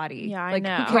anyone's body. Yeah, I like,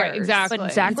 know. Who cares? Right, exactly.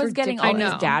 But Zac It's was getting all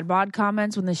ridiculous. these dad bod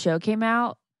comments when the show came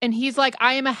out. And he's like,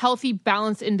 I am a healthy,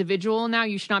 balanced individual now.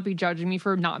 You should not be judging me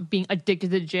for not being addicted to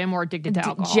the gym or addicted to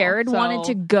alcohol. Jared So, wanted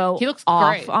to go he looks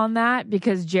off great. on that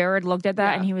because Jared looked at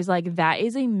that and he was like, that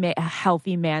is a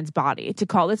healthy man's body. To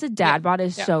call this a dad bod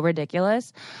is so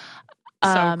ridiculous.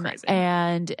 So crazy.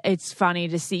 And it's funny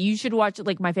to see. You should watch it.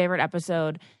 Like my favorite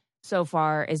episode so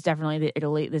far is definitely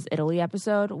this Italy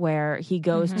episode where he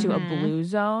goes to a blue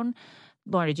zone.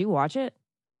 Lauren, did you watch it?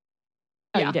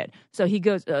 Oh, Yeah. you did. So he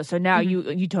goes. So now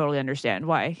you totally understand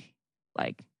why,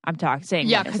 like I'm saying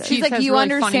Yeah, witnesses. because She's like, says you really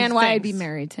understand funny why things. I'd be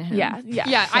married to him.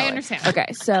 Yeah, I understand.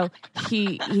 Okay, so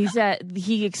he said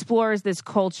he explores this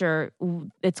culture.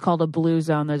 It's called a blue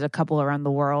zone. There's a couple around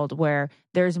the world where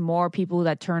there's more people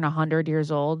that turn 100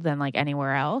 years old than like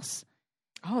anywhere else.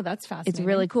 Oh, that's fascinating. It's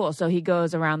really cool. So he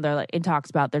goes around there and talks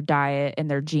about their diet and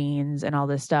their genes and all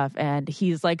this stuff. And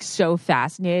he's like so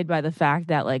fascinated by the fact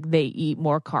that like they eat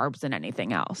more carbs than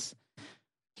anything else.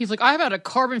 He's like, I've had a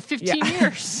carb in 15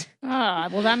 years.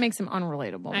 Well, that makes him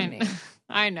unrelatable to me.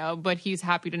 I know, but he's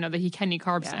happy to know that he can eat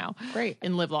carbs now. Great.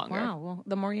 And live longer. Wow. Well,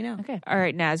 the more you know. Okay. All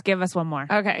right, Naz, give us one more.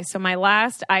 Okay. So my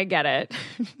last, I get it.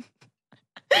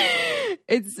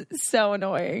 It's so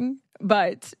annoying,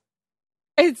 but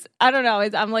I don't know.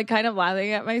 I'm like kind of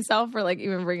laughing at myself for like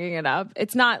even bringing it up.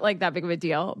 It's not like that big of a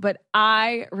deal, but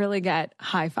I really get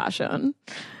high fashion.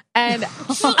 And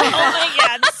Oh my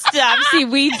God, stop. See,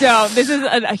 we don't. This is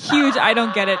a huge I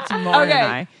don't get it to Lauren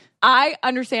and I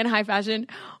understand high fashion.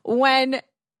 When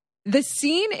the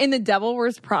scene in The Devil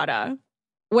Wears Prada,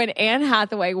 when Anne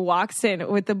Hathaway walks in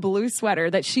with the blue sweater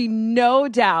that she no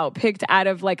doubt picked out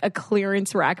of like a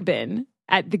clearance rack bin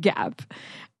at the Gap,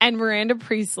 and Miranda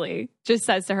Priestley just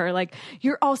says to her, like,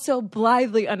 you're also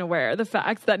blithely unaware of the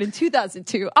fact that in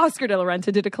 2002, Oscar de la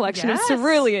Renta did a collection of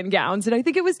cerulean gowns. And I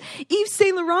think it was Yves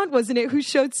Saint Laurent, wasn't it, who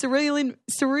showed cerulean,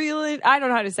 I don't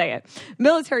know how to say it,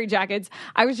 military jackets.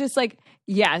 I was just like,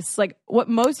 yes. Like, what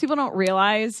most people don't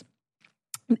realize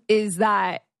is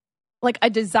that like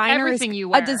a designer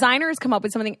has come up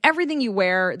with something. Everything you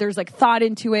wear, there's like thought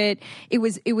into it. It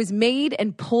was made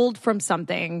and pulled from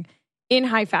something in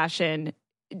high fashion,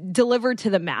 delivered to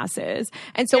the masses.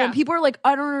 And so when people are like,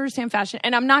 I don't understand fashion,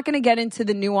 and I'm not going to get into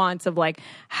the nuance of like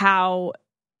how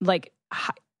like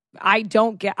I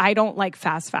don't like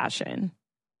fast fashion.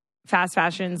 Fast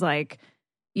fashion's like,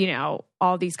 you know,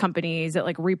 all these companies that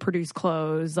like reproduce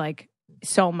clothes like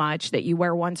so much that you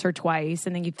wear once or twice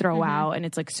and then you throw out, and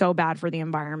it's like so bad for the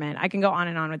environment. I can go on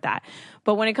and on with that.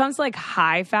 But when it comes to like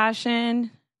high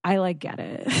fashion, I like get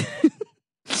it.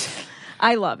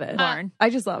 I love it. Lauren. I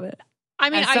just love it. I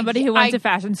mean, as somebody who went to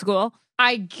fashion school,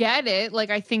 I get it.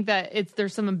 Like, I think that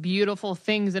there's some beautiful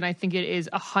things, and I think it is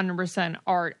 100%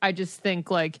 art. I just think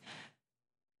like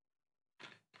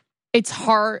it's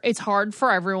hard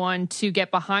for everyone to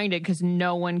get behind it because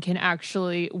no one can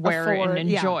actually wear it and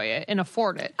enjoy it and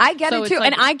afford it. I get So it too.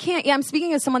 like, And I can't, I'm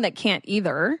speaking as someone that can't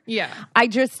either. Yeah.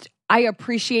 I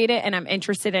appreciate it and I'm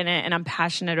interested in it and I'm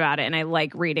passionate about it and I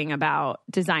like reading about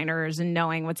designers and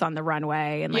knowing what's on the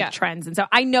runway and like trends. And so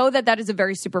I know that is a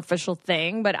very superficial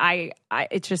thing, but I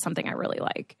it's just something I really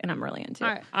like and I'm really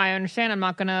into. I understand. I'm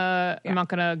not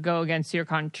gonna go against your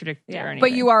contradict or anything.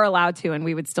 But you are allowed to, and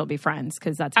we would still be friends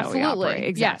because that's how we operate.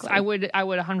 Exactly. Yes, I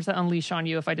would 100% unleash on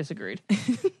you if I disagreed.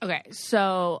 Okay,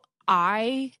 so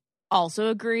I also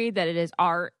agree that it is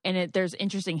art and there's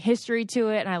interesting history to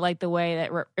it, and I like the way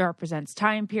that it represents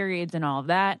time periods and all of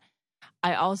that.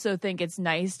 I also think it's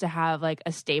nice to have like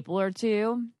a staple or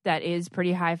two that is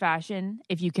pretty high fashion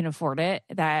if you can afford it,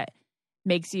 that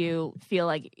makes you feel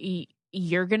like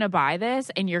you're going to buy this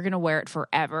and you're going to wear it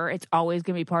forever. It's always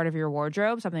going to be part of your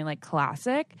wardrobe, something like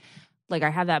classic. Like I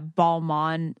have that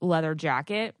Balmain leather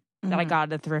jacket that I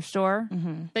got at a thrift store.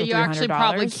 That you actually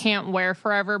probably can't wear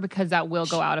forever because that will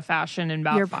go out of fashion in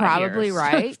about 5 years. You're probably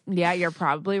right. Yeah, you're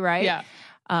probably right. Yeah.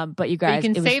 But you guys,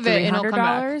 you can save it and it'll come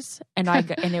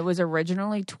back. and it was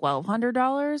originally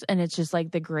 $1,200, and it's just like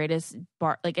the greatest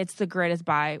it's the greatest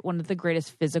buy, one of the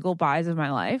greatest physical buys of my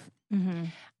life.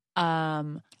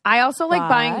 I also like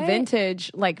buying vintage,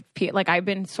 like I've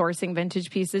been sourcing vintage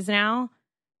pieces now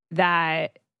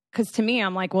that, because to me,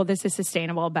 I'm like, well, this is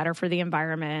sustainable, better for the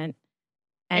environment.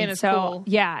 And it's so, cool.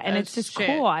 yeah, and it's just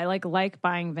cool. I like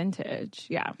buying vintage.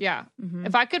 Yeah. Yeah.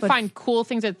 If I could find cool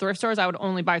things at thrift stores, I would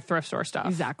only buy thrift store stuff.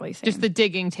 Exactly. Same. Just the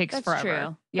digging takes That's forever.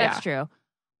 True. Yeah. That's true.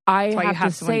 I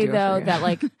have to say, though, that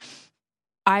like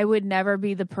I would never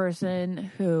be the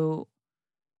person who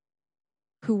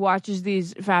watches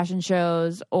these fashion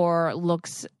shows or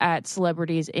looks at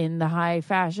celebrities in the high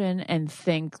fashion and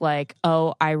think like,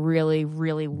 oh, I really,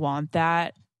 really want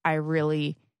that. I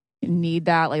really need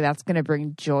that. Like that's going to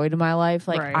bring joy to my life.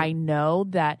 Like I know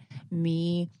that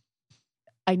the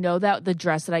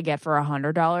dress that I get for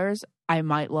 $100, I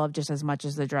might love just as much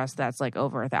as the dress that's like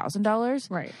over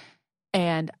 $1,000. Right.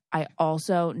 And I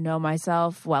also know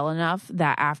myself well enough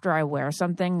that after I wear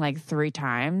something like 3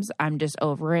 times, I'm just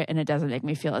over it and it doesn't make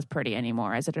me feel as pretty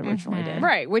anymore as it originally did.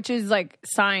 Right. Which is like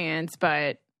science,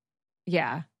 but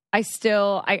yeah. I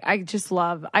just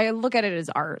love, I look at it as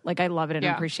art. Like I love it and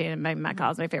appreciate it. My Met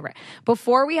Gala is my favorite.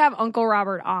 Before we have Uncle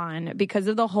Robert on, because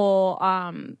of the whole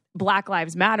Black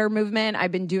Lives Matter movement.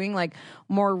 I've been doing like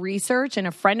more research, and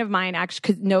a friend of mine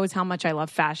actually knows how much I love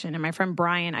fashion. And my friend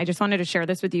Brian, I just wanted to share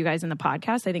this with you guys in the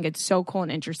podcast. I think it's so cool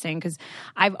and interesting because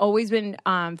I've always been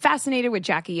fascinated with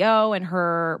Jackie O and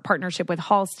her partnership with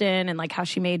Halston and like how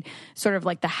she made sort of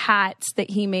like the hats that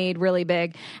he made really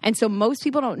big. And so most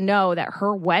people don't know that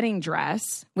her wedding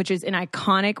dress, which is an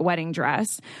iconic wedding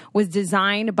dress, was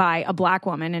designed by a Black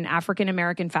woman, an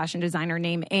African-American fashion designer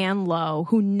named Ann Lowe,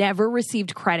 who never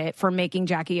received credit for making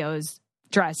Jackie O's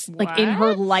dress like in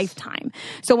her lifetime.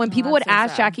 So when people would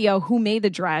ask Jackie O who made the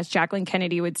dress, Jacqueline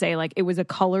Kennedy would say like it was a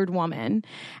colored woman.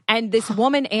 And this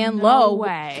woman, Ann Lowe,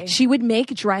 she would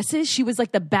make dresses. She was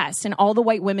like the best. And all the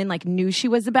white women like knew she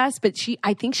was the best. But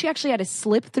I think she actually had to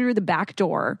slip through the back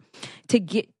door to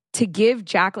give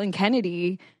Jacqueline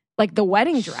Kennedy like the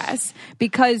wedding dress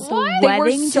because they were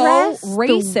so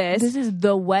racist. This is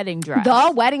the wedding dress.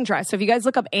 The wedding dress. So if you guys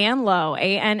look up Ann Lowe,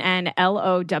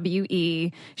 ANNLOWE,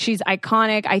 she's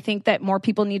iconic. I think that more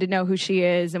people need to know who she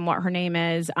is and what her name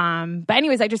is. But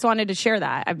anyways, I just wanted to share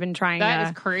that. I've been trying That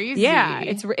is crazy. Yeah,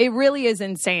 it really is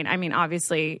insane. I mean,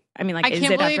 obviously, like, I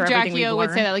can't believe Jackie O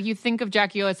would say that. Like, you think of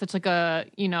Jackie O as such like a,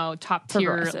 top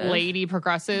tier lady,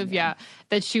 progressive. Yeah.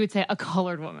 That she would say a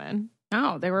colored woman.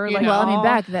 No, they were like, well, I mean,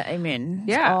 back then, I mean,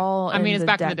 yeah. It's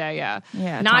back in the day, yeah.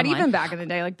 Yeah. Not even back in the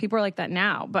day. Like, people are like that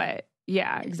now, but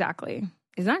yeah, exactly.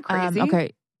 Isn't that crazy?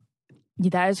 Okay. Yeah,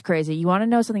 that is crazy. You want to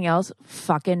know something else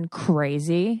fucking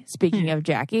crazy? Speaking of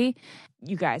Jackie,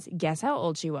 you guys, guess how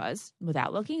old she was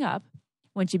without looking up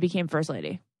when she became First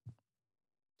Lady?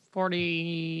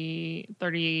 38.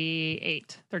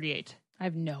 I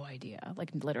have no idea.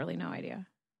 Like, literally no idea.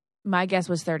 My guess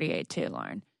was 38 too,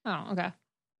 Lauren. Oh, okay.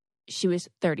 She was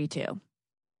 32.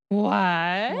 What?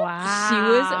 Wow. She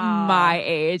was my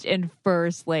age and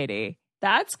First Lady.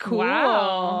 That's cool.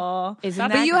 Wow. Isn't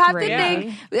that But you have crazy? to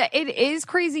think, it is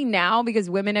crazy now because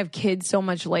women have kids so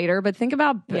much later. But think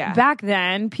about back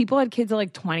then, people had kids at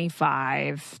like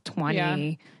 25,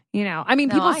 20. Yeah. I mean,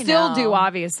 people still do,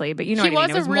 obviously, but you know he what I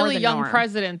mean. was a really young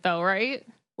president, though, right?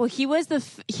 Well, he was the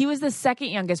second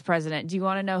youngest president. Do you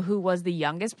want to know who was the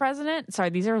youngest president?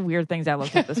 Sorry, these are weird things I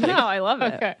looked at this week. No, I love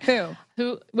it. Okay.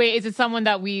 Who? Wait, is it someone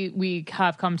that we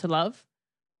have come to love,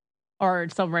 or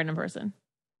some random person?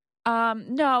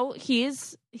 No,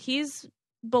 he's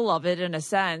beloved in a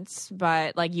sense,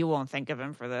 but like you won't think of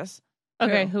him for this.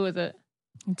 Okay, who is it?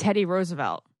 Teddy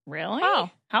Roosevelt. Really?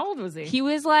 Oh, how old was he? He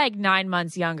was like 9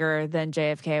 months younger than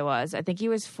JFK was. I think he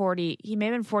was 40. He may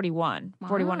have been 41,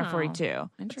 41 or 42.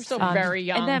 Interesting. Still very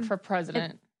young for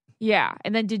president. Yeah.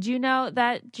 And then did you know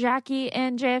that Jackie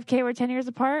and JFK were 10 years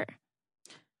apart?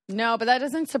 No, but that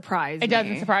doesn't surprise me. It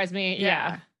doesn't surprise me.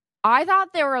 Yeah. I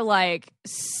thought they were like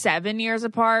 7 years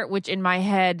apart, which in my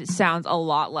head sounds a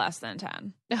lot less than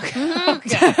 10. Okay.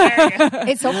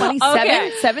 It's so funny.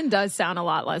 Seven does sound a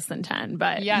lot less than 10,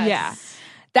 but yes. Yeah.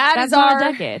 That's not our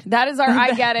a decade. That is our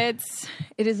I get it.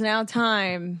 It is now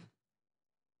time,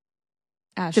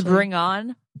 Ashley, to bring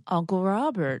on Uncle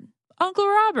Robert. Uncle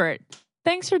Robert,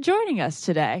 thanks for joining us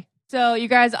today. So, you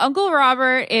guys, Uncle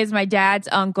Robert is my dad's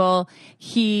uncle.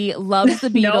 He loves the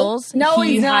Beatles. No,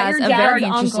 he's not your dad's very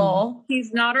uncle.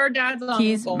 He's not our dad's uncle.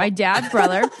 He's my dad's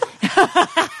brother.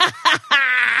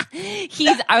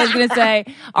 I was going to say,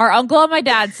 our uncle on my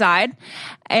dad's side.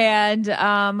 And,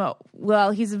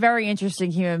 well, he's a very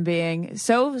interesting human being.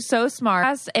 So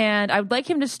smart. And I would like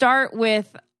him to start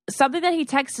with something that he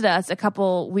texted us a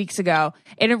couple weeks ago.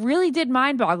 And it really did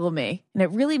mind boggle me. And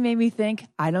it really made me think,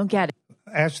 I don't get it.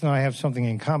 Ash and I have something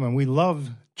in common. We love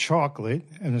chocolate,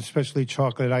 and especially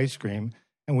chocolate ice cream.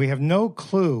 And we have no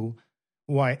clue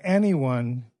why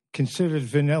anyone considers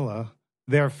vanilla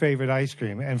their favorite ice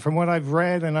cream. And from what I've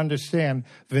read and understand,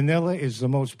 vanilla is the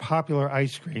most popular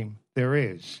ice cream there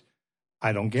is.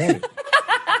 I don't get it.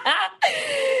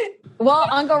 Well,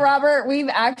 Uncle Robert,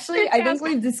 I think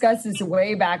we've discussed this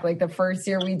way back, like the first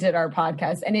year we did our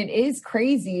podcast. And it is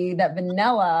crazy that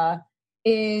vanilla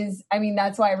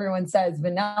that's why everyone says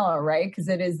vanilla, right? Because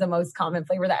it is the most common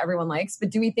flavor that everyone likes.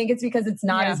 But do we think it's because it's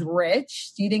not as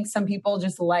rich? Do you think some people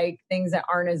just like things that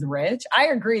aren't as rich? I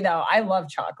agree, though. I love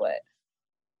chocolate.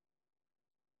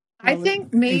 I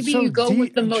think maybe you go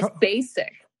with the most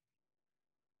basic.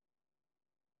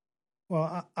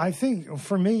 Well, I think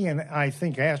for me, and I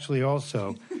think Ashley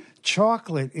also,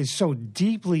 chocolate is so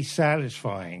deeply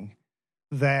satisfying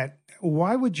that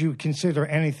why would you consider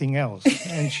anything else?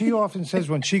 And she often says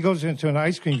when she goes into an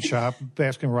ice cream shop,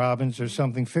 Baskin Robbins or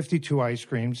something, 52 ice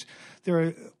creams, there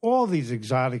are all these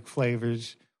exotic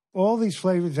flavors, all these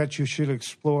flavors that you should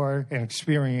explore and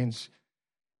experience.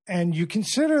 And you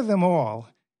consider them all,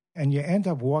 and you end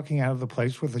up walking out of the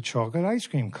place with a chocolate ice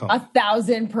cream cone.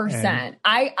 1,000%.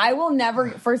 I will never,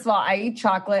 first of all, I eat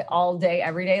chocolate all day,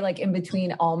 every day, like in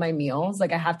between all my meals.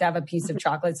 Like I have to have a piece of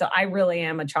chocolate. So I really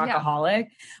am a chocoholic.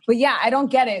 But yeah, I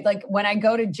don't get it. Like when I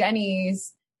go to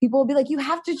Jenny's, people will be like, you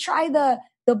have to try the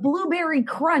blueberry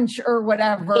crunch or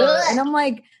whatever. And I'm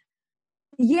like,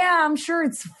 yeah, I'm sure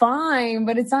it's fine,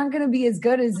 but it's not going to be as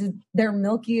good as their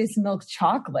milkiest milk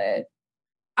chocolate.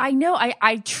 I know.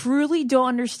 I truly don't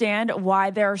understand why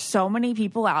there are so many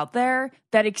people out there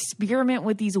that experiment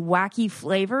with these wacky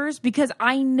flavors, because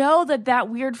I know that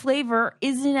weird flavor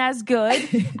isn't as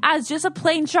good as just a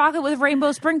plain chocolate with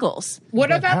rainbow sprinkles. What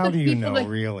But about how the do you people know, that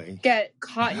really? get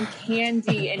cotton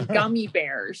candy and gummy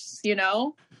bears, you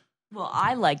know? Well,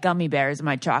 I like gummy bears in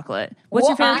my chocolate. What's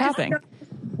your favorite topping?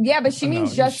 Yeah, but she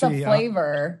means just the see,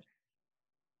 flavor.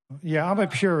 Yeah, I'm a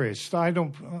purist. I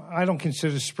don't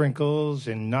consider sprinkles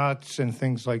and nuts and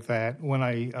things like that when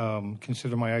I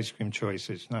consider my ice cream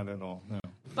choices. Not at all. No.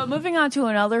 But moving on to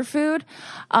another food,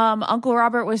 Uncle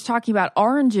Robert was talking about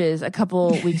oranges a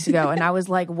couple weeks ago, and I was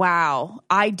like, wow,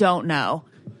 I don't know.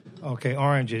 Okay,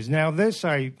 oranges. Now, this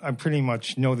I pretty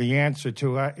much know the answer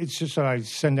to. It's just that I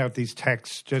send out these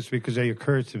texts just because they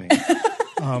occur to me.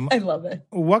 I love it.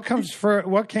 What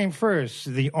came first,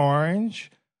 the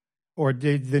orange, or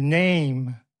did the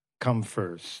name come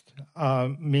first?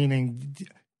 Meaning,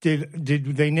 did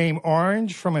they name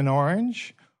orange from an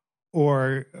orange,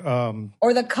 or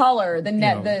the color, the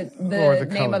name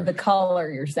color of the color?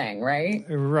 You're saying, right?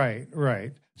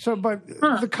 Right. So, but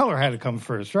the color had to come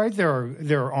first, right? There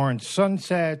are orange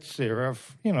sunsets. There are,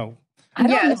 I don't know.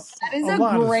 That is a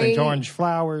lot of things. Orange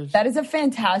flowers. That is a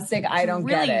fantastic. I don't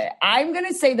get it. I'm going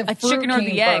to say the fruit chicken or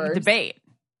the egg debate.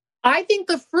 I think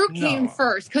the fruit came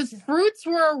first because fruits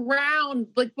were around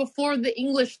like before the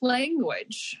English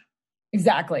language.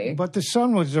 Exactly. But the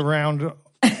sun was around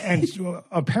and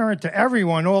apparent to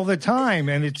everyone all the time,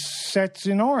 and it sets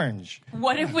in orange.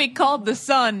 What if we called the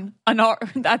sun that's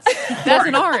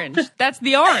an orange? That's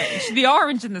the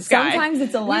orange in the sky. Sometimes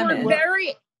it's a lemon. We were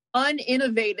very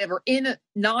uninnovative or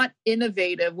not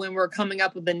innovative when we're coming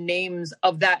up with the names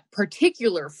of that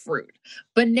particular fruit.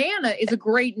 Banana is a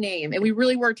great name, and we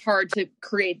really worked hard to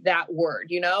create that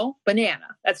word,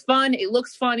 banana. That's fun. It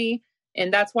looks funny.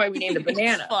 And that's why we named it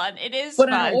banana. It's fun. It is but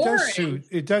fun.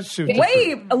 It does suit.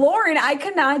 Wait, Lauren, I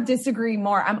could not disagree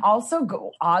more. I'm also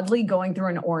oddly going through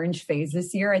an orange phase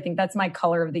this year. I think that's my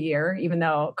color of the year, even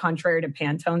though contrary to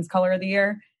Pantone's color of the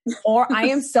year. Or I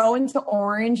am so into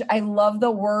orange. I love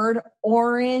the word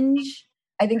orange.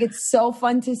 I think it's so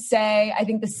fun to say. I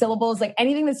think the syllables, like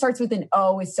anything that starts with an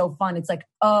O is so fun. It's like,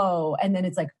 oh, and then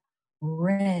it's like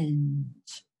orange.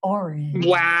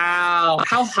 Wow.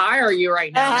 How high are you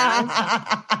right now?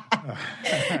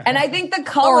 And I think the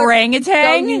color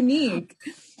orangutan is so unique.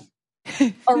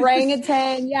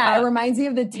 Orangutan, yeah. It reminds me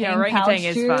of the Tang pouch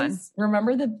juice. Fun.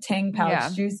 Remember the Tang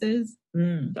pouch juices?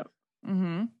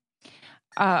 Mm-hmm.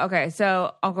 Okay,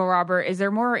 so Uncle Robert, is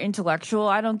there more intellectual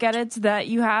I don't get it that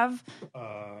you have?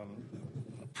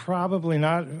 Probably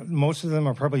not. Most of them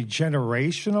are probably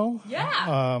generational.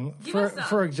 Yeah.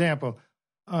 For example,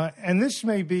 and this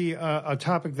may be a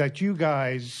topic that you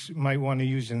guys might want to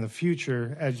use in the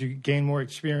future as you gain more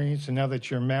experience, and now that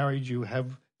you're married, you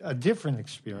have a different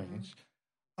experience.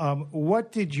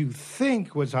 What did you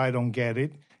think was I don't get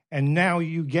it, and now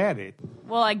you get it?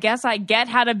 Well, I guess I get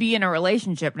how to be in a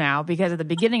relationship now, because at the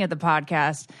beginning of the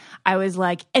podcast, I was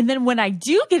like, and then when I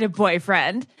do get a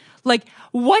boyfriend, like,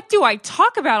 what do I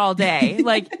talk about all day?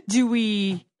 Like, do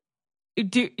we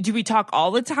talk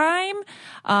all the time?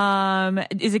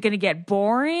 Is it going to get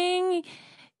boring?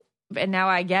 And now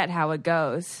I get how it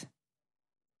goes.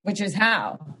 Which is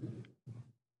how?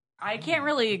 I can't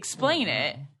really explain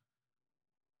it.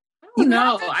 You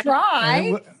know, I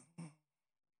try.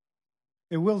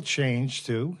 It will change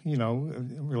too.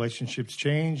 Relationships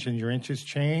change and your interests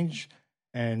change.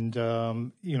 And,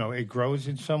 it grows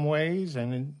in some ways.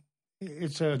 And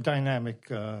it's a dynamic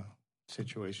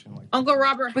situation like Uncle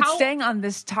Robert, but staying on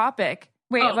this topic,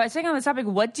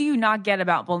 what do you not get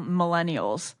about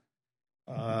millennials?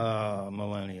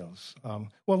 Millennials.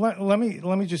 Well, let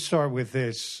me just start with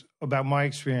this about my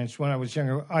experience when I was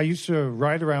younger. I used to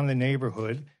ride around the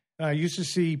neighborhood, and I used to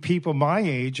see people my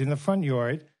age in the front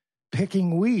yard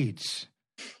picking weeds,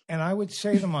 and I would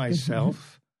say to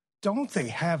myself, don't they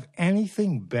have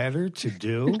anything better to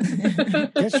do?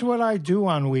 Guess what I do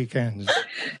on weekends?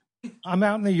 I'm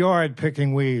out in the yard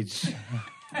picking weeds.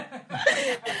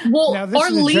 Well, now, this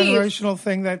is a generational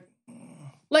thing that...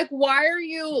 Like, why are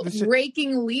you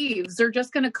raking leaves? They're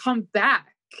just going to come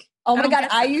back. Oh my don't God.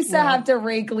 get I that. used to have to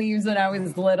rake leaves when I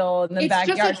was little in the It's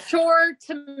backyard. just a chore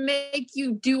to make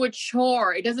you do a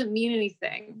chore. It doesn't mean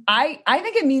anything. I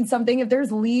think it means something if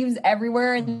there's leaves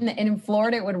everywhere, and in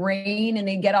Florida it would rain and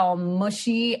they get all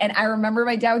mushy. And I remember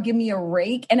my dad would give me a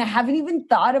rake, and I haven't even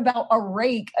thought about a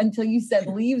rake until you said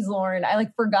leaves, Lauren.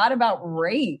 I forgot about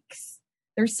rakes.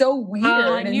 They're so weird.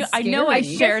 I know I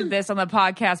shared this on the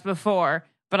podcast before,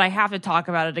 but I have to talk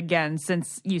about it again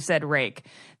since you said rake.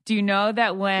 Do you know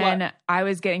that when I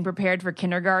was getting prepared for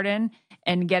kindergarten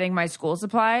and getting my school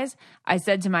supplies, I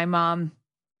said to my mom,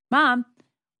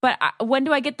 but when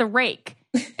do I get the rake?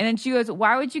 And then she goes,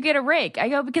 why would you get a rake? I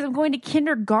go, because I'm going to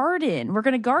kindergarten. We're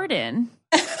going to garden.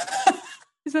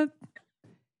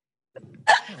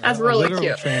 That's really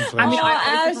cute. Translation. I mean, I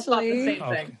Ashley. just thought the same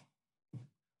thing.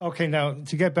 Okay, now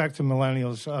to get back to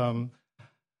millennials,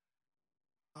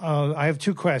 I have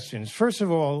two questions. First of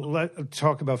all, let's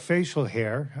talk about facial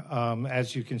hair.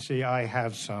 As you can see, I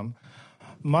have some.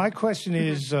 My question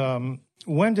is,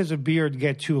 when does a beard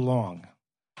get too long?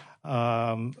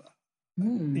 I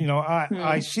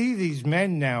see these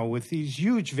men now with these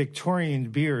huge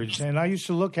Victorian beards, and I used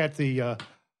to look at the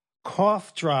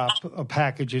cough drop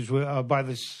packages by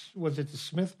was it the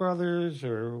Smith Brothers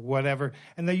or whatever,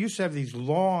 and they used to have these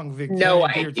long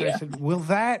Victorian beards. I said, will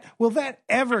that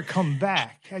ever come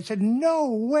back? I said,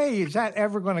 no way is that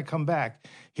ever going to come back.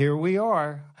 Here we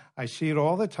are. I see it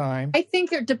all the time. I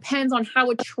think it depends on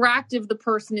how attractive the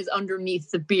person is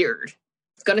underneath the beard.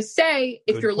 It's going to say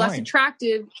if you're less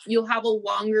attractive, you'll have a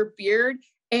longer beard.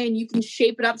 And you can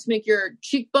shape it up to make your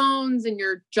cheekbones and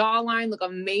your jawline look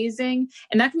amazing.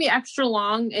 And that can be extra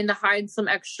long and to hide some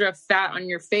extra fat on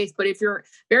your face. But if you're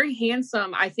very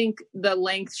handsome, I think the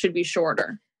length should be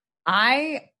shorter.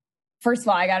 First of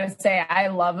all, I got to say, I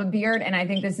love a beard. And I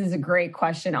think this is a great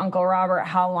question. Uncle Robert,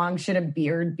 how long should a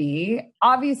beard be?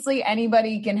 Obviously,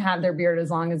 anybody can have their beard as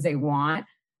long as they want.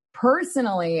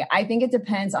 Personally, I think it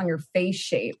depends on your face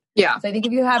shape. Yeah. So I think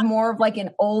if you have more of an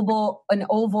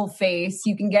oval face,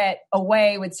 you can get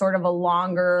away with sort of a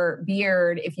longer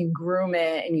beard if you groom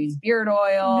it and use beard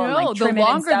oil. No, the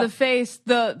longer the face,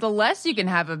 the less you can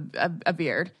have a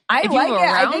beard. If you have a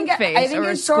round face or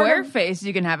a square face,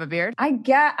 you can have a beard. I don't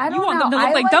know. You want them to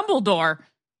look like Dumbledore.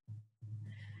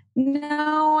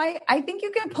 No, I think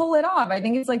you can pull it off. I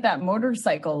think it's like that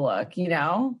motorcycle look,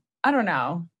 I don't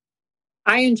know.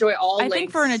 I enjoy all I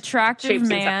think for an attractive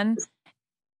man,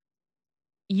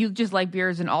 you just like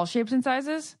beards in all shapes and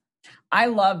sizes? I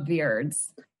love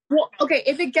beards. Well, okay,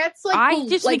 if it gets I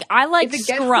like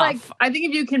scruff. I think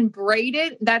if you can braid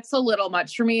it, that's a little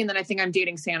much for me. And then I think I'm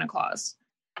dating Santa Claus.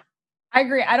 I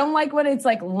agree. I don't like when it's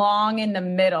long in the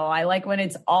middle. I like when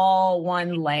it's all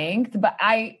one length. But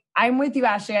I'm with you,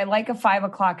 Ashley. I like a 5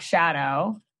 o'clock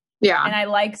shadow. Yeah. And I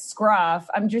like scruff.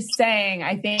 I'm just saying,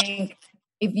 I think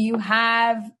if you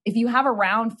have a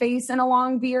round face and a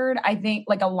long beard, I think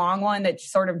a long one that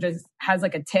sort of just has a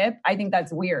tip, I think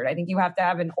that's weird. I think you have to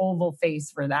have an oval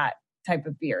face for that type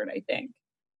of beard, I think.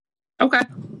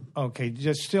 Okay,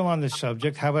 just still on the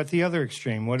subject. How about the other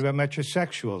extreme? What about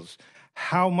metrosexuals?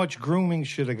 How much grooming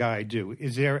should a guy do?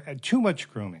 Is there too much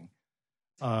grooming?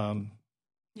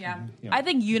 Yeah. I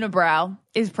think unibrow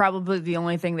is probably the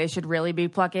only thing they should really be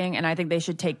plucking, and I think they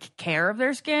should take care of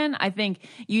their skin. I think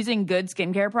using good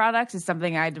skincare products is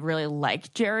something I'd really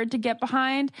like Jared to get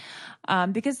behind,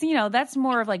 because, that's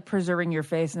more of preserving your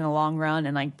face in the long run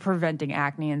and preventing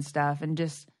acne and stuff, and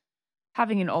just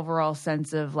having an overall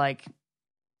sense of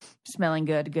smelling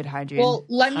good hygiene. Well,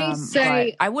 let me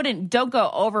say, I don't go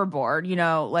overboard,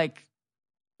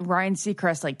 Ryan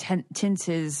Seacrest tints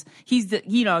his, he's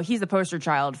the poster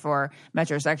child for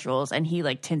metrosexuals, and he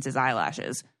tints his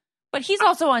eyelashes, but he's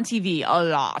also on TV a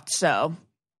lot, so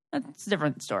that's a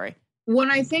different story. When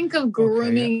I think of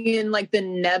grooming in the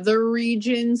nether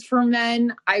regions for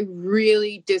men, I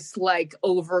really dislike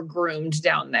over groomed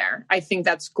down there. I think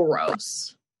that's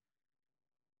gross.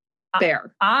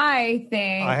 Fair. I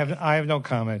think I have no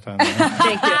comment on that.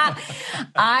 Thank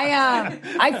you.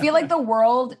 I feel like the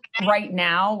world right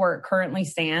now, where it currently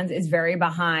stands, is very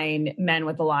behind men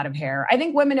with a lot of hair. I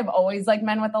think women have always liked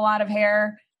men with a lot of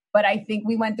hair, but I think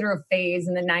we went through a phase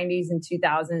in the 90s and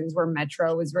 2000s where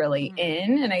Metro was really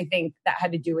in, and I think that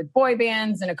had to do with boy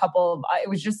bands and a couple of it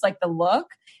was just the look.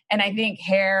 And I think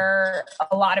hair,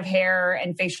 a lot of hair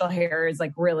and facial hair is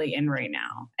really in right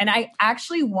now. And I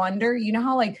actually wonder,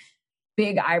 how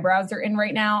big eyebrows are in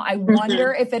right now. I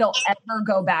wonder if it'll ever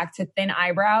go back to thin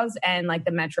eyebrows and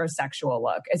the metrosexual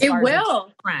look. It will.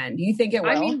 As trend. Do you think it will?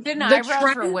 I mean, thin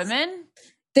eyebrows for women?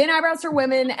 Thin eyebrows for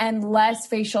women and less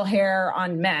facial hair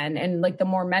on men and the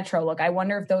more metro look. I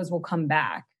wonder if those will come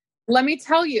back. Let me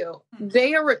tell you,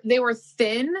 they were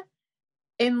thin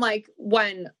in like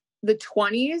when the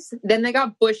 20s, then they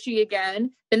got bushy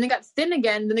again, then they got thin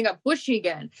again, then they got bushy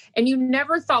again. And you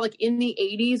never thought like in the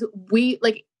 80s,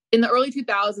 in the early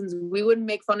 2000s, we would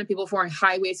make fun of people for wearing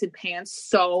high-waisted pants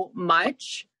so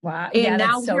much. Wow. And yeah,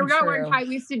 now that's so here we are true. wearing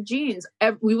high-waisted jeans.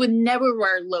 We would never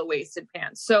wear low-waisted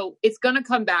pants. So it's going to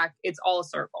come back. It's all a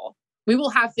circle. We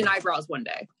will have thin eyebrows one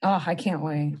day. Oh, I can't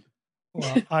wait.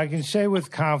 Well, I can say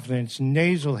with confidence,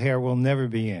 nasal hair will never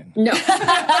be in. No. Okay,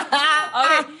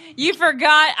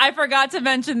 I forgot to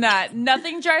mention that.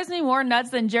 Nothing drives me more nuts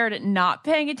than Jared not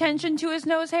paying attention to his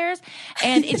nose hairs.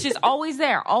 And it's just always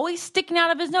there, always sticking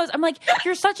out of his nose. I'm like,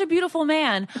 you're such a beautiful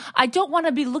man. I don't want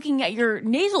to be looking at your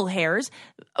nasal hairs.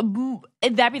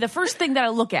 That'd be the first thing that I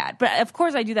look at. But of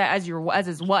course I do that as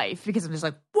his wife, because I'm just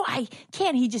like, why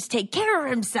can't he just take care of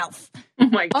himself? Oh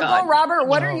my God. Uncle Robert,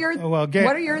 what are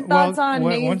your thoughts on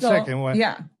nasal? 1 second.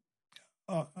 Yeah.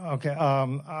 Okay.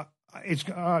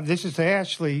 This is to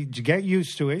Ashley. To get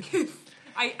used to it.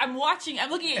 I'm looking at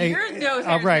your nose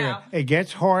hairs right. now. It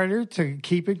gets harder to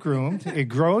keep it groomed. It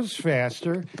grows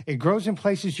faster. It grows in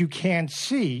places you can't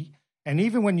see. And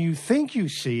even when you think you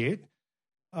see it,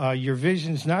 your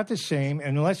vision's not the same.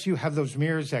 And unless you have those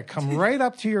mirrors that come right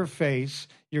up to your face,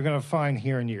 you're going to find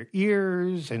here in your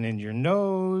ears and in your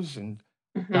nose and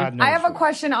God knows. I have a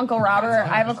question, Uncle Robert.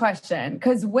 I have a question.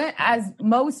 Because as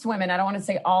most women, I don't want to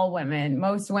say all women,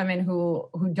 most women who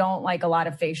don't like a lot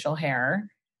of facial hair,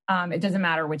 it doesn't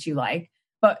matter what you like,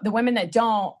 but the women that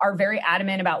don't are very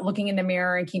adamant about looking in the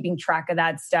mirror and keeping track of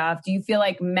that stuff. Do you feel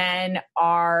like men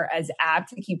are as apt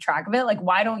to keep track of it? Like,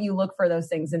 why don't you look for those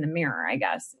things in the mirror, I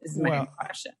guess, is my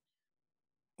question.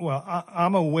 Well,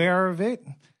 I'm aware of it.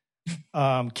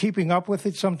 Keeping up with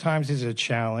it sometimes is a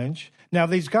challenge. Now,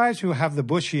 these guys who have the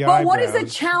bushy eyebrows... Well, what is a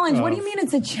challenge? What do you mean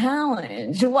it's a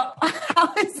challenge?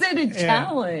 How is it a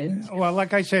challenge? Well,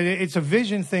 like I said, it's a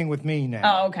vision thing with me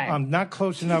now. Oh, okay. I'm not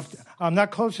close enough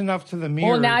to the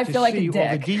mirror now I to feel like see a all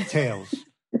the dick. details.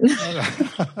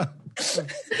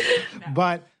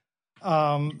 But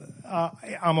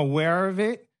I'm aware of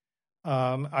it.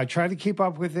 I try to keep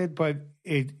up with it, but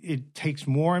it takes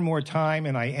more and more time,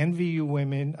 and I envy you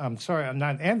women. I'm sorry, I'm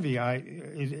not envy. I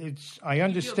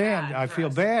understand. I feel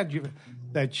bad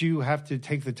that you have to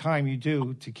take the time you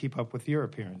do to keep up with your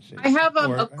appearances. I have a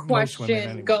Or most women, question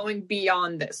anyway. going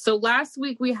beyond this. So last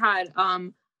week we had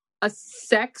a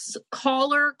sex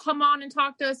caller come on and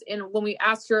talk to us, and when we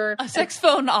asked her A sex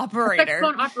phone operator.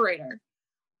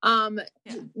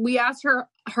 We asked her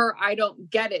I don't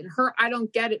get it. And her I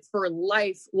don't get it for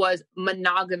life was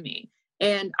monogamy.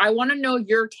 And I want to know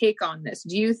your take on this.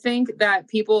 Do you think that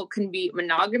people can be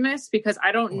monogamous? Because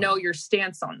I don't know your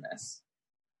stance on this.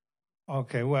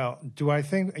 Okay, well, do I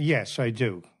think? Yes, I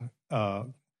do. But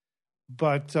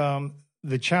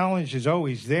the challenge is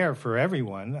always there for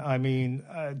everyone. I mean,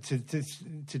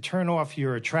 to turn off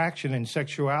your attraction and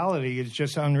sexuality is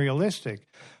just unrealistic.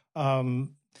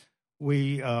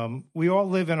 We all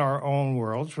live in our own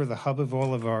worlds. We're the hub of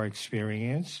all of our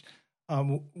experience.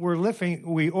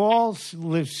 We all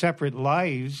live separate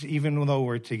lives, even though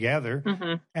we're together.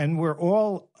 Mm-hmm. And we're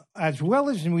all, as well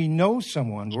as we know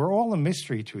someone, we're all a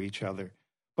mystery to each other.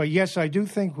 But yes, I do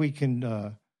think we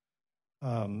can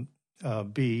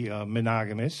be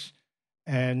monogamous.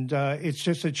 And it's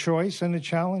just a choice and a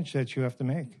challenge that you have to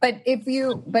make. But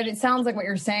it sounds like what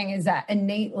you're saying is that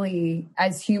innately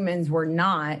as humans we're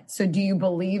not. So do you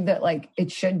believe that like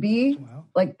it should be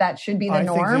like that should be the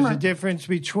norm?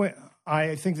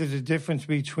 I think there's a difference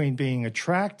between being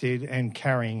attracted and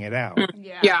carrying it out.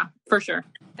 Yeah, for sure.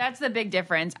 That's the big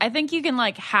difference. I think you can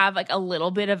like have like a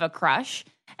little bit of a crush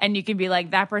and you can be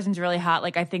like, that person's really hot.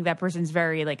 Like, I think that person's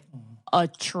very like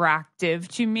attractive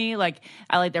to me. Like,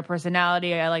 I like their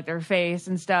personality. I like their face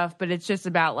and stuff. But it's just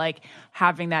about like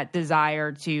having that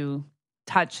desire to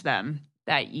touch them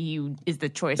that is the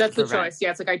choice. That's the choice. Yeah.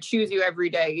 It's like, I choose you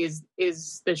every day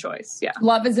is the choice. Yeah.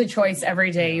 Love is a choice every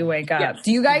day you wake up. Yes.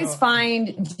 Do you guys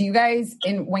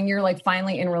when you're like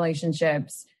finally in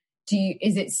relationships,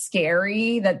 is it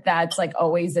scary that that's like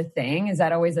always a thing? Is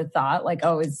that always a thought? Like,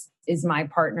 oh, is my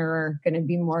partner going to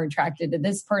be more attracted to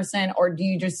this person? Or do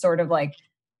you just sort of like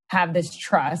have this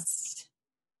trust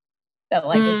that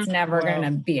like it's never going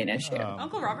to be an issue?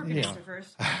 Uncle Robert can answer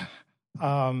first.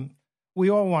 We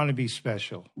all want to be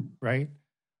special, right?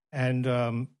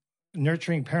 And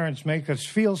nurturing parents make us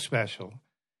feel special.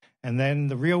 And then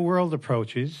the real world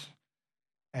approaches,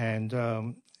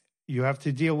 and you have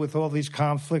to deal with all these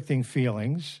conflicting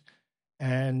feelings.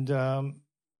 And,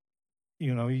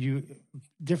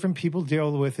 different people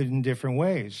deal with it in different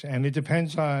ways. And it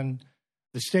depends on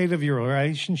the state of your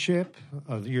relationship,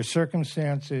 your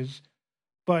circumstances.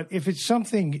 But if it's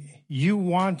something you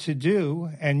want to do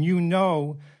and you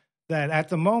know that at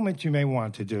the moment you may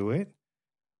want to do it,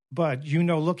 but you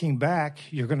know looking back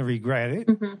you're going to regret it,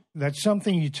 that's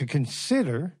something to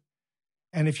consider.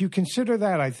 And if you consider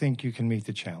that, I think you can meet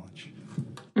the challenge.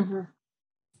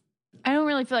 I don't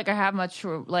really feel like I have much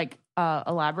to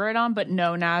elaborate on, but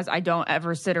no, Naz, I don't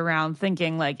ever sit around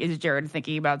thinking like, is Jared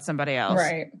thinking about somebody else?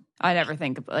 Right. I never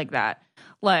think like that.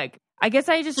 Like, I guess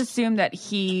I just assume that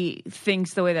he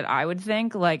thinks the way that I would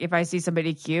think. Like, if I see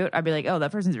somebody cute, I'd be like, oh,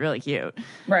 that person's really cute.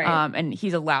 Right. And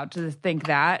he's allowed to think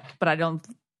that, but I don't,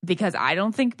 because I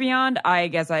don't think beyond, I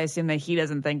guess I assume that he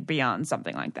doesn't think beyond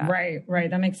something like that. Right.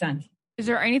 That makes sense. Is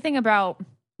there anything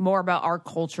more about our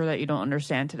culture that you don't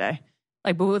understand today?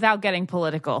 Like, but without getting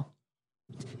political.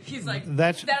 He's like,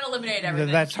 that eliminated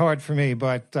everything. That's hard for me,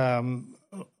 but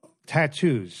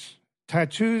tattoos.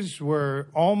 Tattoos were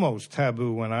almost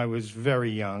taboo when I was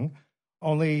very young.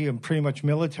 Only pretty much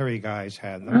military guys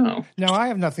had them. Oh. Now, I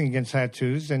have nothing against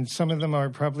tattoos, and some of them are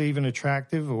probably even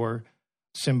attractive or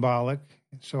symbolic,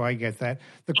 so I get that.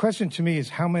 The question to me is,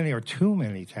 how many are too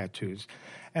many tattoos?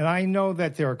 And I know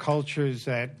that there are cultures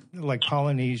that, like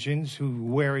Polynesians, who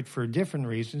wear it for different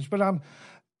reasons, but I'm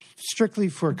strictly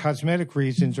for cosmetic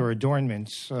reasons or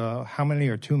adornments. How many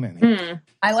are too many?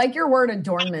 I like your word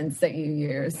adornments that you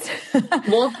used.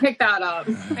 We'll pick that up.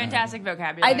 Fantastic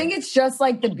vocabulary. I think it's just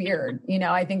like the beard.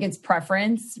 I think it's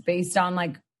preference based on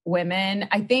like women.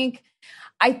 I think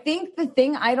the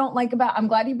thing I don't like I'm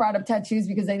glad you brought up tattoos,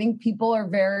 because I think people are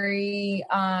very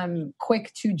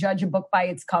quick to judge a book by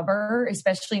its cover,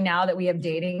 especially now that we have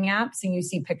dating apps and you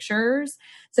see pictures.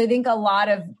 So I think a lot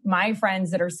of my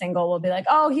friends that are single will be like,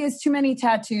 oh, he has too many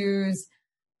tattoos.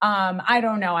 I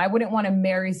don't know. I wouldn't want to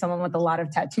marry someone with a lot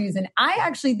of tattoos. And I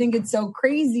actually think it's so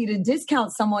crazy to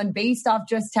discount someone based off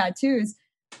just tattoos.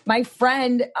 My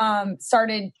friend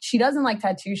she doesn't like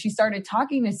tattoos. She started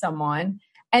talking to someone,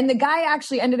 and the guy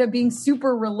actually ended up being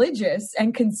super religious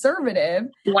and conservative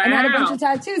and had a bunch of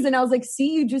tattoos. And I was like,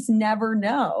 see, you just never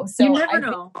know. So you never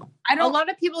know. A lot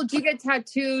of people do get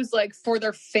tattoos like for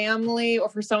their family or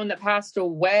for someone that passed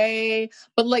away.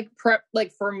 But like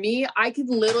for me, I could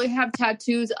literally have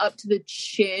tattoos up to the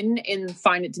chin and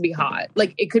find it to be hot.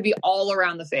 Like it could be all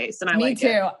around the face. And I Me like too.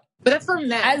 it. But that's for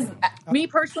men. Me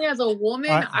personally, as a woman,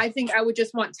 I think I would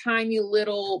just want tiny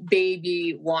little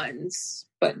baby ones,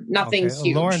 but nothing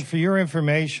huge. Lauren, for your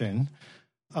information,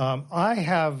 I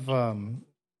have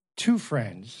two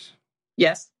friends.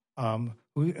 Yes.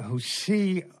 Who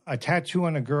see a tattoo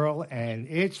on a girl and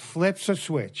it flips a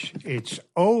switch. It's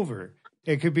over.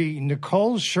 It could be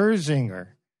Nicole Scherzinger.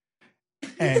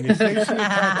 And if they see a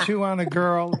tattoo on a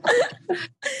girl,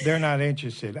 they're not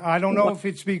interested. I don't know if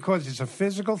it's because it's a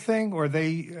physical thing or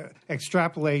they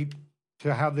extrapolate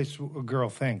to how this girl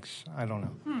thinks. I don't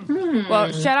know.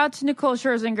 Well, shout out to Nicole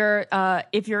Scherzinger.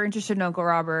 If you're interested in Uncle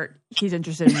Robert, he's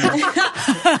interested in you.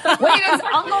 Wait, is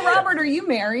Uncle Robert, are you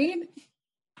married?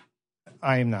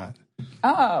 I am not.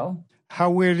 Oh.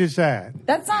 How weird is that?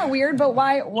 That's not weird, but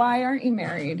why aren't you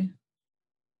married?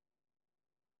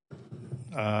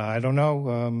 I don't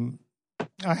know.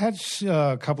 I had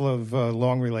a couple of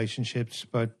long relationships,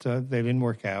 but they didn't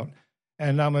work out.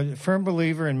 And I'm a firm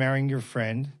believer in marrying your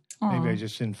friend. Aww. Maybe I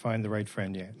just didn't find the right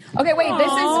friend yet.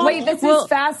 Okay, this is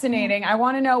fascinating. I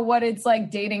want to know what it's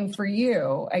like dating for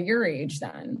you at your age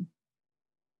then.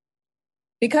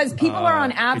 Because people are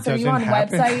on apps. Are you on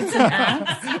websites and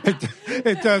apps?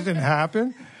 It doesn't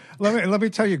happen. Let me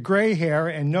tell you, gray hair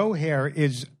and no hair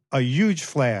is a huge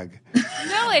flag.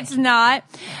 No, it's not.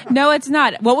 No, it's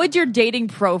not. What would your dating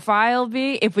profile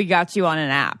be if we got you on an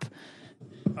app?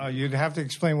 You'd have to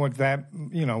explain what that,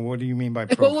 what do you mean by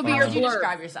profile? What would be your How would you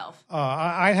describe yourself?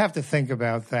 I'd have to think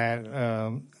about that.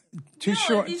 Too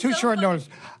short notice.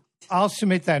 I'll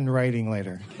submit that in writing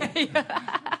later.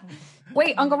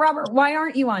 Wait, Uncle Robert, why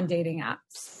aren't you on dating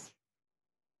apps?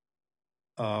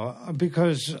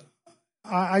 Because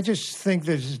I just think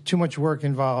there's too much work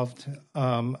involved.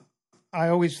 I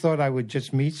always thought I would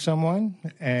just meet someone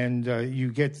and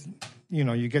you get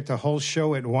the whole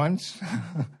show at once.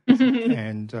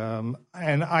 and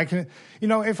I can,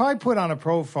 if I put on a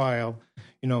profile,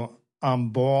 I'm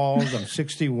bald, I'm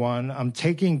 61, I'm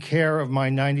taking care of my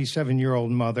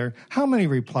 97-year-old mother. How many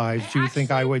replies do you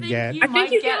think I would get? I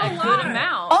think you get a good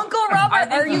amount. Uncle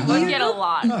Robert, you get a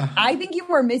lot. I think you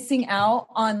were missing out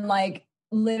on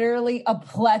literally a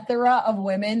plethora of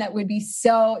women that would be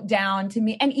so down to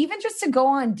me. And even just to go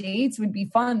on dates would be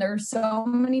fun. There are so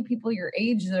many people your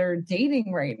age that are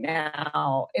dating right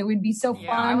now. It would be so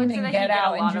fun and get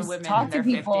out and just talk to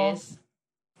people. 50s.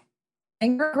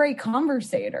 And you're a great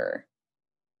conversator.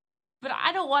 But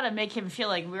I don't want to make him feel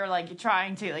like we're like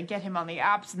trying to like get him on the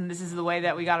apps and this is the way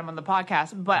that we got him on the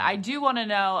podcast. But I do want to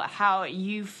know how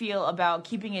you feel about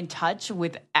keeping in touch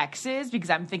with exes,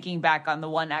 because I'm thinking back on the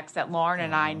one ex that Lauren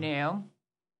and I knew.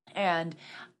 And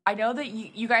I know that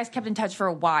you guys kept in touch for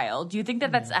a while. Do you think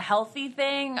that that's a healthy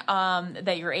thing?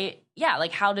 That you're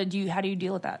like how do you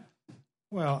deal with that?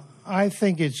 Well, I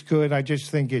think it's good. I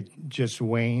just think it just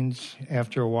wanes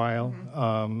after a while.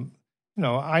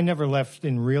 I never left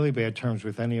in really bad terms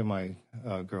with any of my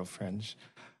girlfriends.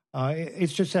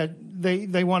 It's just that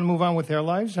they want to move on with their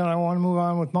lives, and I want to move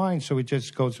on with mine, so it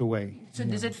just goes away. So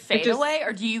does it fade away,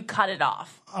 or do you cut it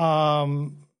off?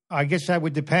 I guess that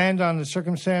would depend on the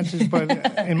circumstances,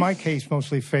 but in my case,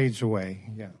 mostly fades away.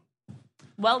 Yeah.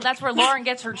 Well, that's where Lauren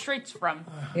gets her treats from.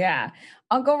 Yeah.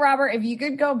 Uncle Robert, if you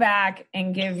could go back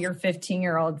and give your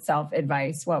 15-year-old self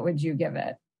advice, what would you give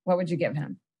it? What would you give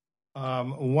him?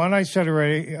 One I said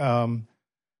already,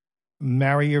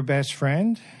 marry your best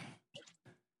friend.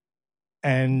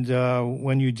 And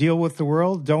when you deal with the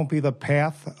world, don't be the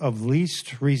path of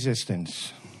least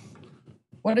resistance.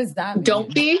 What does that mean?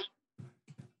 Don't be?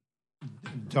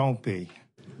 Don't be.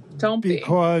 Don't be.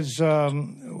 Because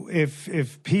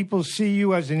if people see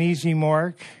you as an easy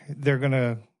mark, they're going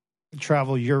to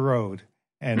travel your road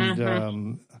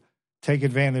and take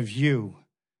advantage of you.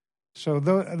 So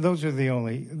those are the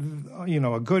only,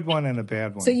 a good one and a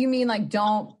bad one. So you mean like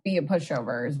don't be a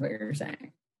pushover is what you're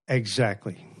saying?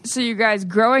 Exactly. So you guys,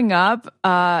 growing up,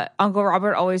 Uncle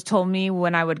Robert always told me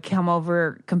when I would come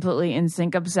over completely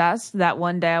NSYNC obsessed that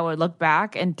one day I would look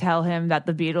back and tell him that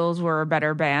the Beatles were a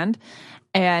better band.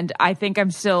 And I think I'm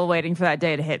still waiting for that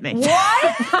day to hit me.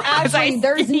 What? Actually,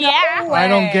 there's no way. I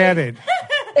don't get it.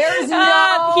 There's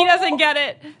no he doesn't get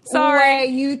it. Sorry. way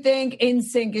you think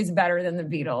NSYNC is better than the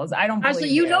Beatles. I don't believe Ashley,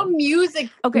 you know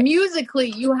musically,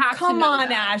 you have Come to know on,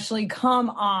 that. Ashley. Come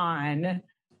on.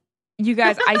 You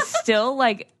guys, I still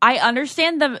I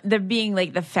understand the being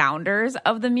like the founders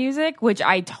of the music, which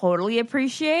I totally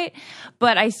appreciate.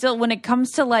 But I still, when it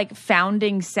comes to like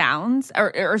founding sounds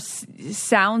or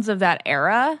sounds of that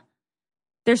era,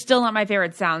 they're still not my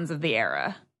favorite sounds of the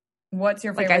era. What's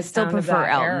your favorite? Like I still sound of prefer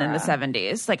that Elton era? in the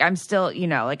 70s. Like I'm still,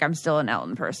 I'm still an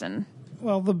Elton person.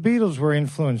 Well, the Beatles were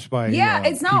influenced by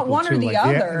it's not people one or too, the like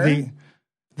other.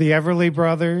 The Everly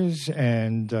Brothers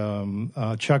and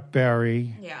Chuck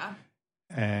Berry. Yeah.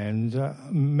 And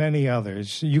many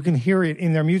others. You can hear it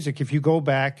in their music. If you go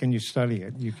back and you study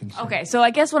it, you can see. Okay, so I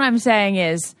guess what I'm saying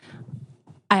is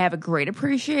I have a great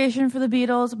appreciation for the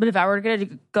Beatles, but if I were going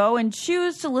to go and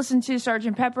choose to listen to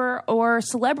Sgt. Pepper or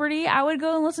Celebrity, I would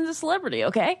go and listen to Celebrity,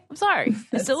 okay? I'm sorry.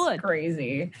 I still would.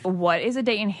 Crazy. What is a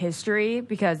day in history?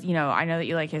 Because, I know that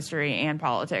you like history and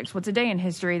politics. What's a day in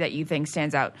history that you think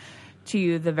stands out to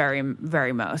you the very,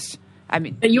 very most? I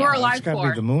mean, That you were It's alive got to for.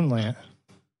 be the moon land.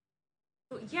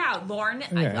 Yeah, Lauren,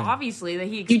 Yeah. obviously that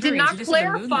he You did experienced. not just in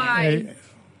the moon clarify. landing.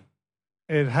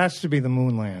 It has to be the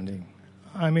moon landing.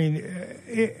 I mean,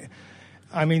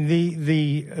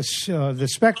 the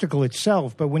spectacle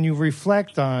itself. But when you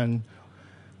reflect on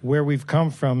where we've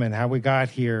come from and how we got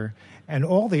here, and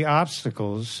all the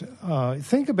obstacles,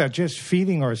 think about just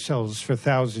feeding ourselves for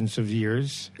thousands of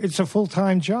years. It's a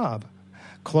full-time job,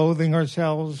 clothing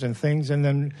ourselves and things, and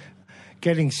then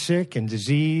getting sick and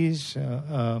disease.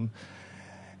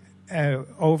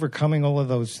 Overcoming all of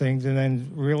those things, and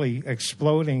then really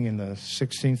exploding in the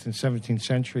 16th and 17th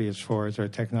century as far as our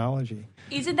technology.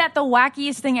 Isn't that the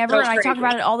wackiest thing ever? That's And I talk crazy.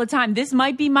 about it all the time. This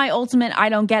might be my ultimate I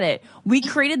don't get it. We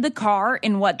created the car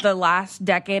in the last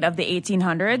decade of the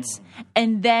 1800s,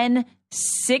 and then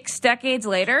 6 decades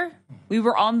later, we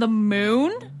were on the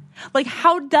moon? Like,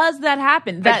 how does that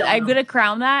happen? That I'm going to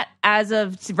crown that as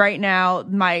of right now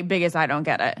my biggest I don't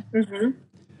get it. Mm-hmm.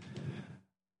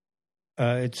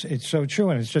 It's so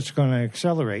true, and it's just going to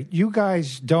accelerate. You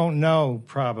guys don't know,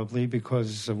 probably,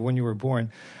 because of when you were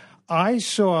born. I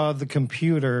saw the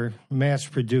computer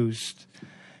mass-produced,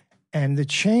 and the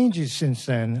changes since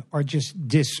then are just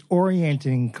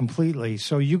disorienting completely.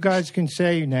 So you guys can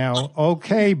say now,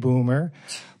 okay, boomer,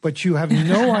 but you have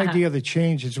no idea the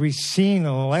changes we've seen in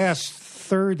the last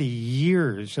 30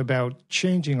 years about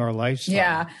changing our lifestyle.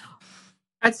 Yeah.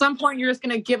 At some point, you're just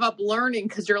going to give up learning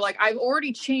because you're like, I've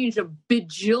already changed a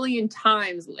bajillion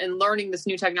times in learning this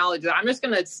new technology. I'm just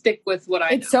going to stick with what I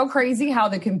know. It's so crazy how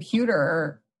the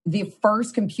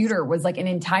first computer was like an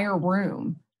entire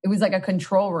room. It was like a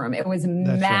control room. It was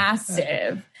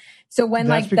massive. Right. So when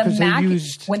That's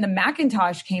when the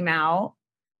Macintosh came out,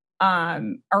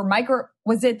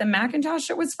 was it the Macintosh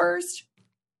that was first?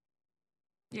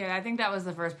 Yeah, I think that was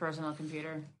the first personal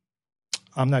computer.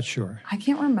 I'm not sure. I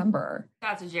can't remember.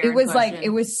 That's a Jared It was question. like it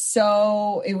was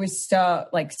so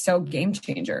game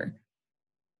changer.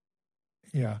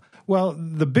 Yeah. Well,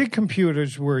 the big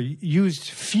computers used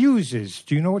fuses.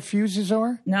 Do you know what fuses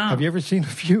are? No. Have you ever seen a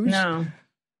fuse? No.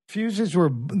 Fuses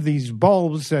were these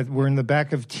bulbs that were in the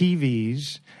back of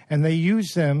TVs, and they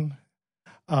used them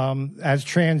as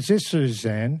transistors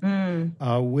then,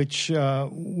 which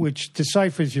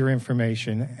deciphers your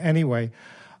information anyway.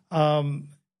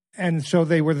 And so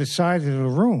they were the size of the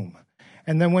room.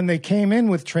 And then when they came in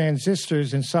with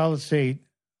transistors and solid-state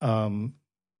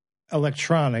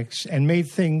electronics and made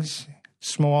things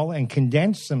small and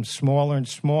condensed them smaller and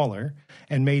smaller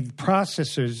and made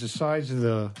processors the size of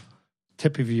the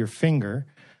tip of your finger,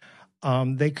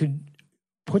 they could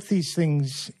put these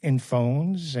things in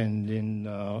phones and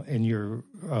in your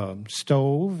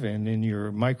stove and in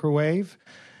your microwave,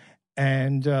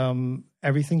 and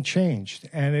everything changed.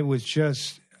 And it was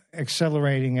just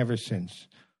accelerating ever since.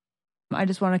 I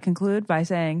just want to conclude by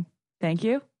saying thank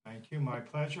you. Thank you. My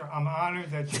pleasure. I'm honored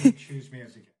that you choose me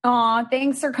as a guest. Aw,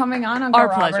 thanks for coming on, Uncle Our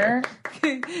Robert.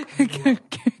 pleasure.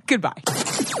 Goodbye.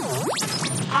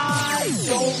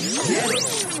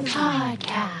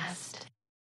 Podcast.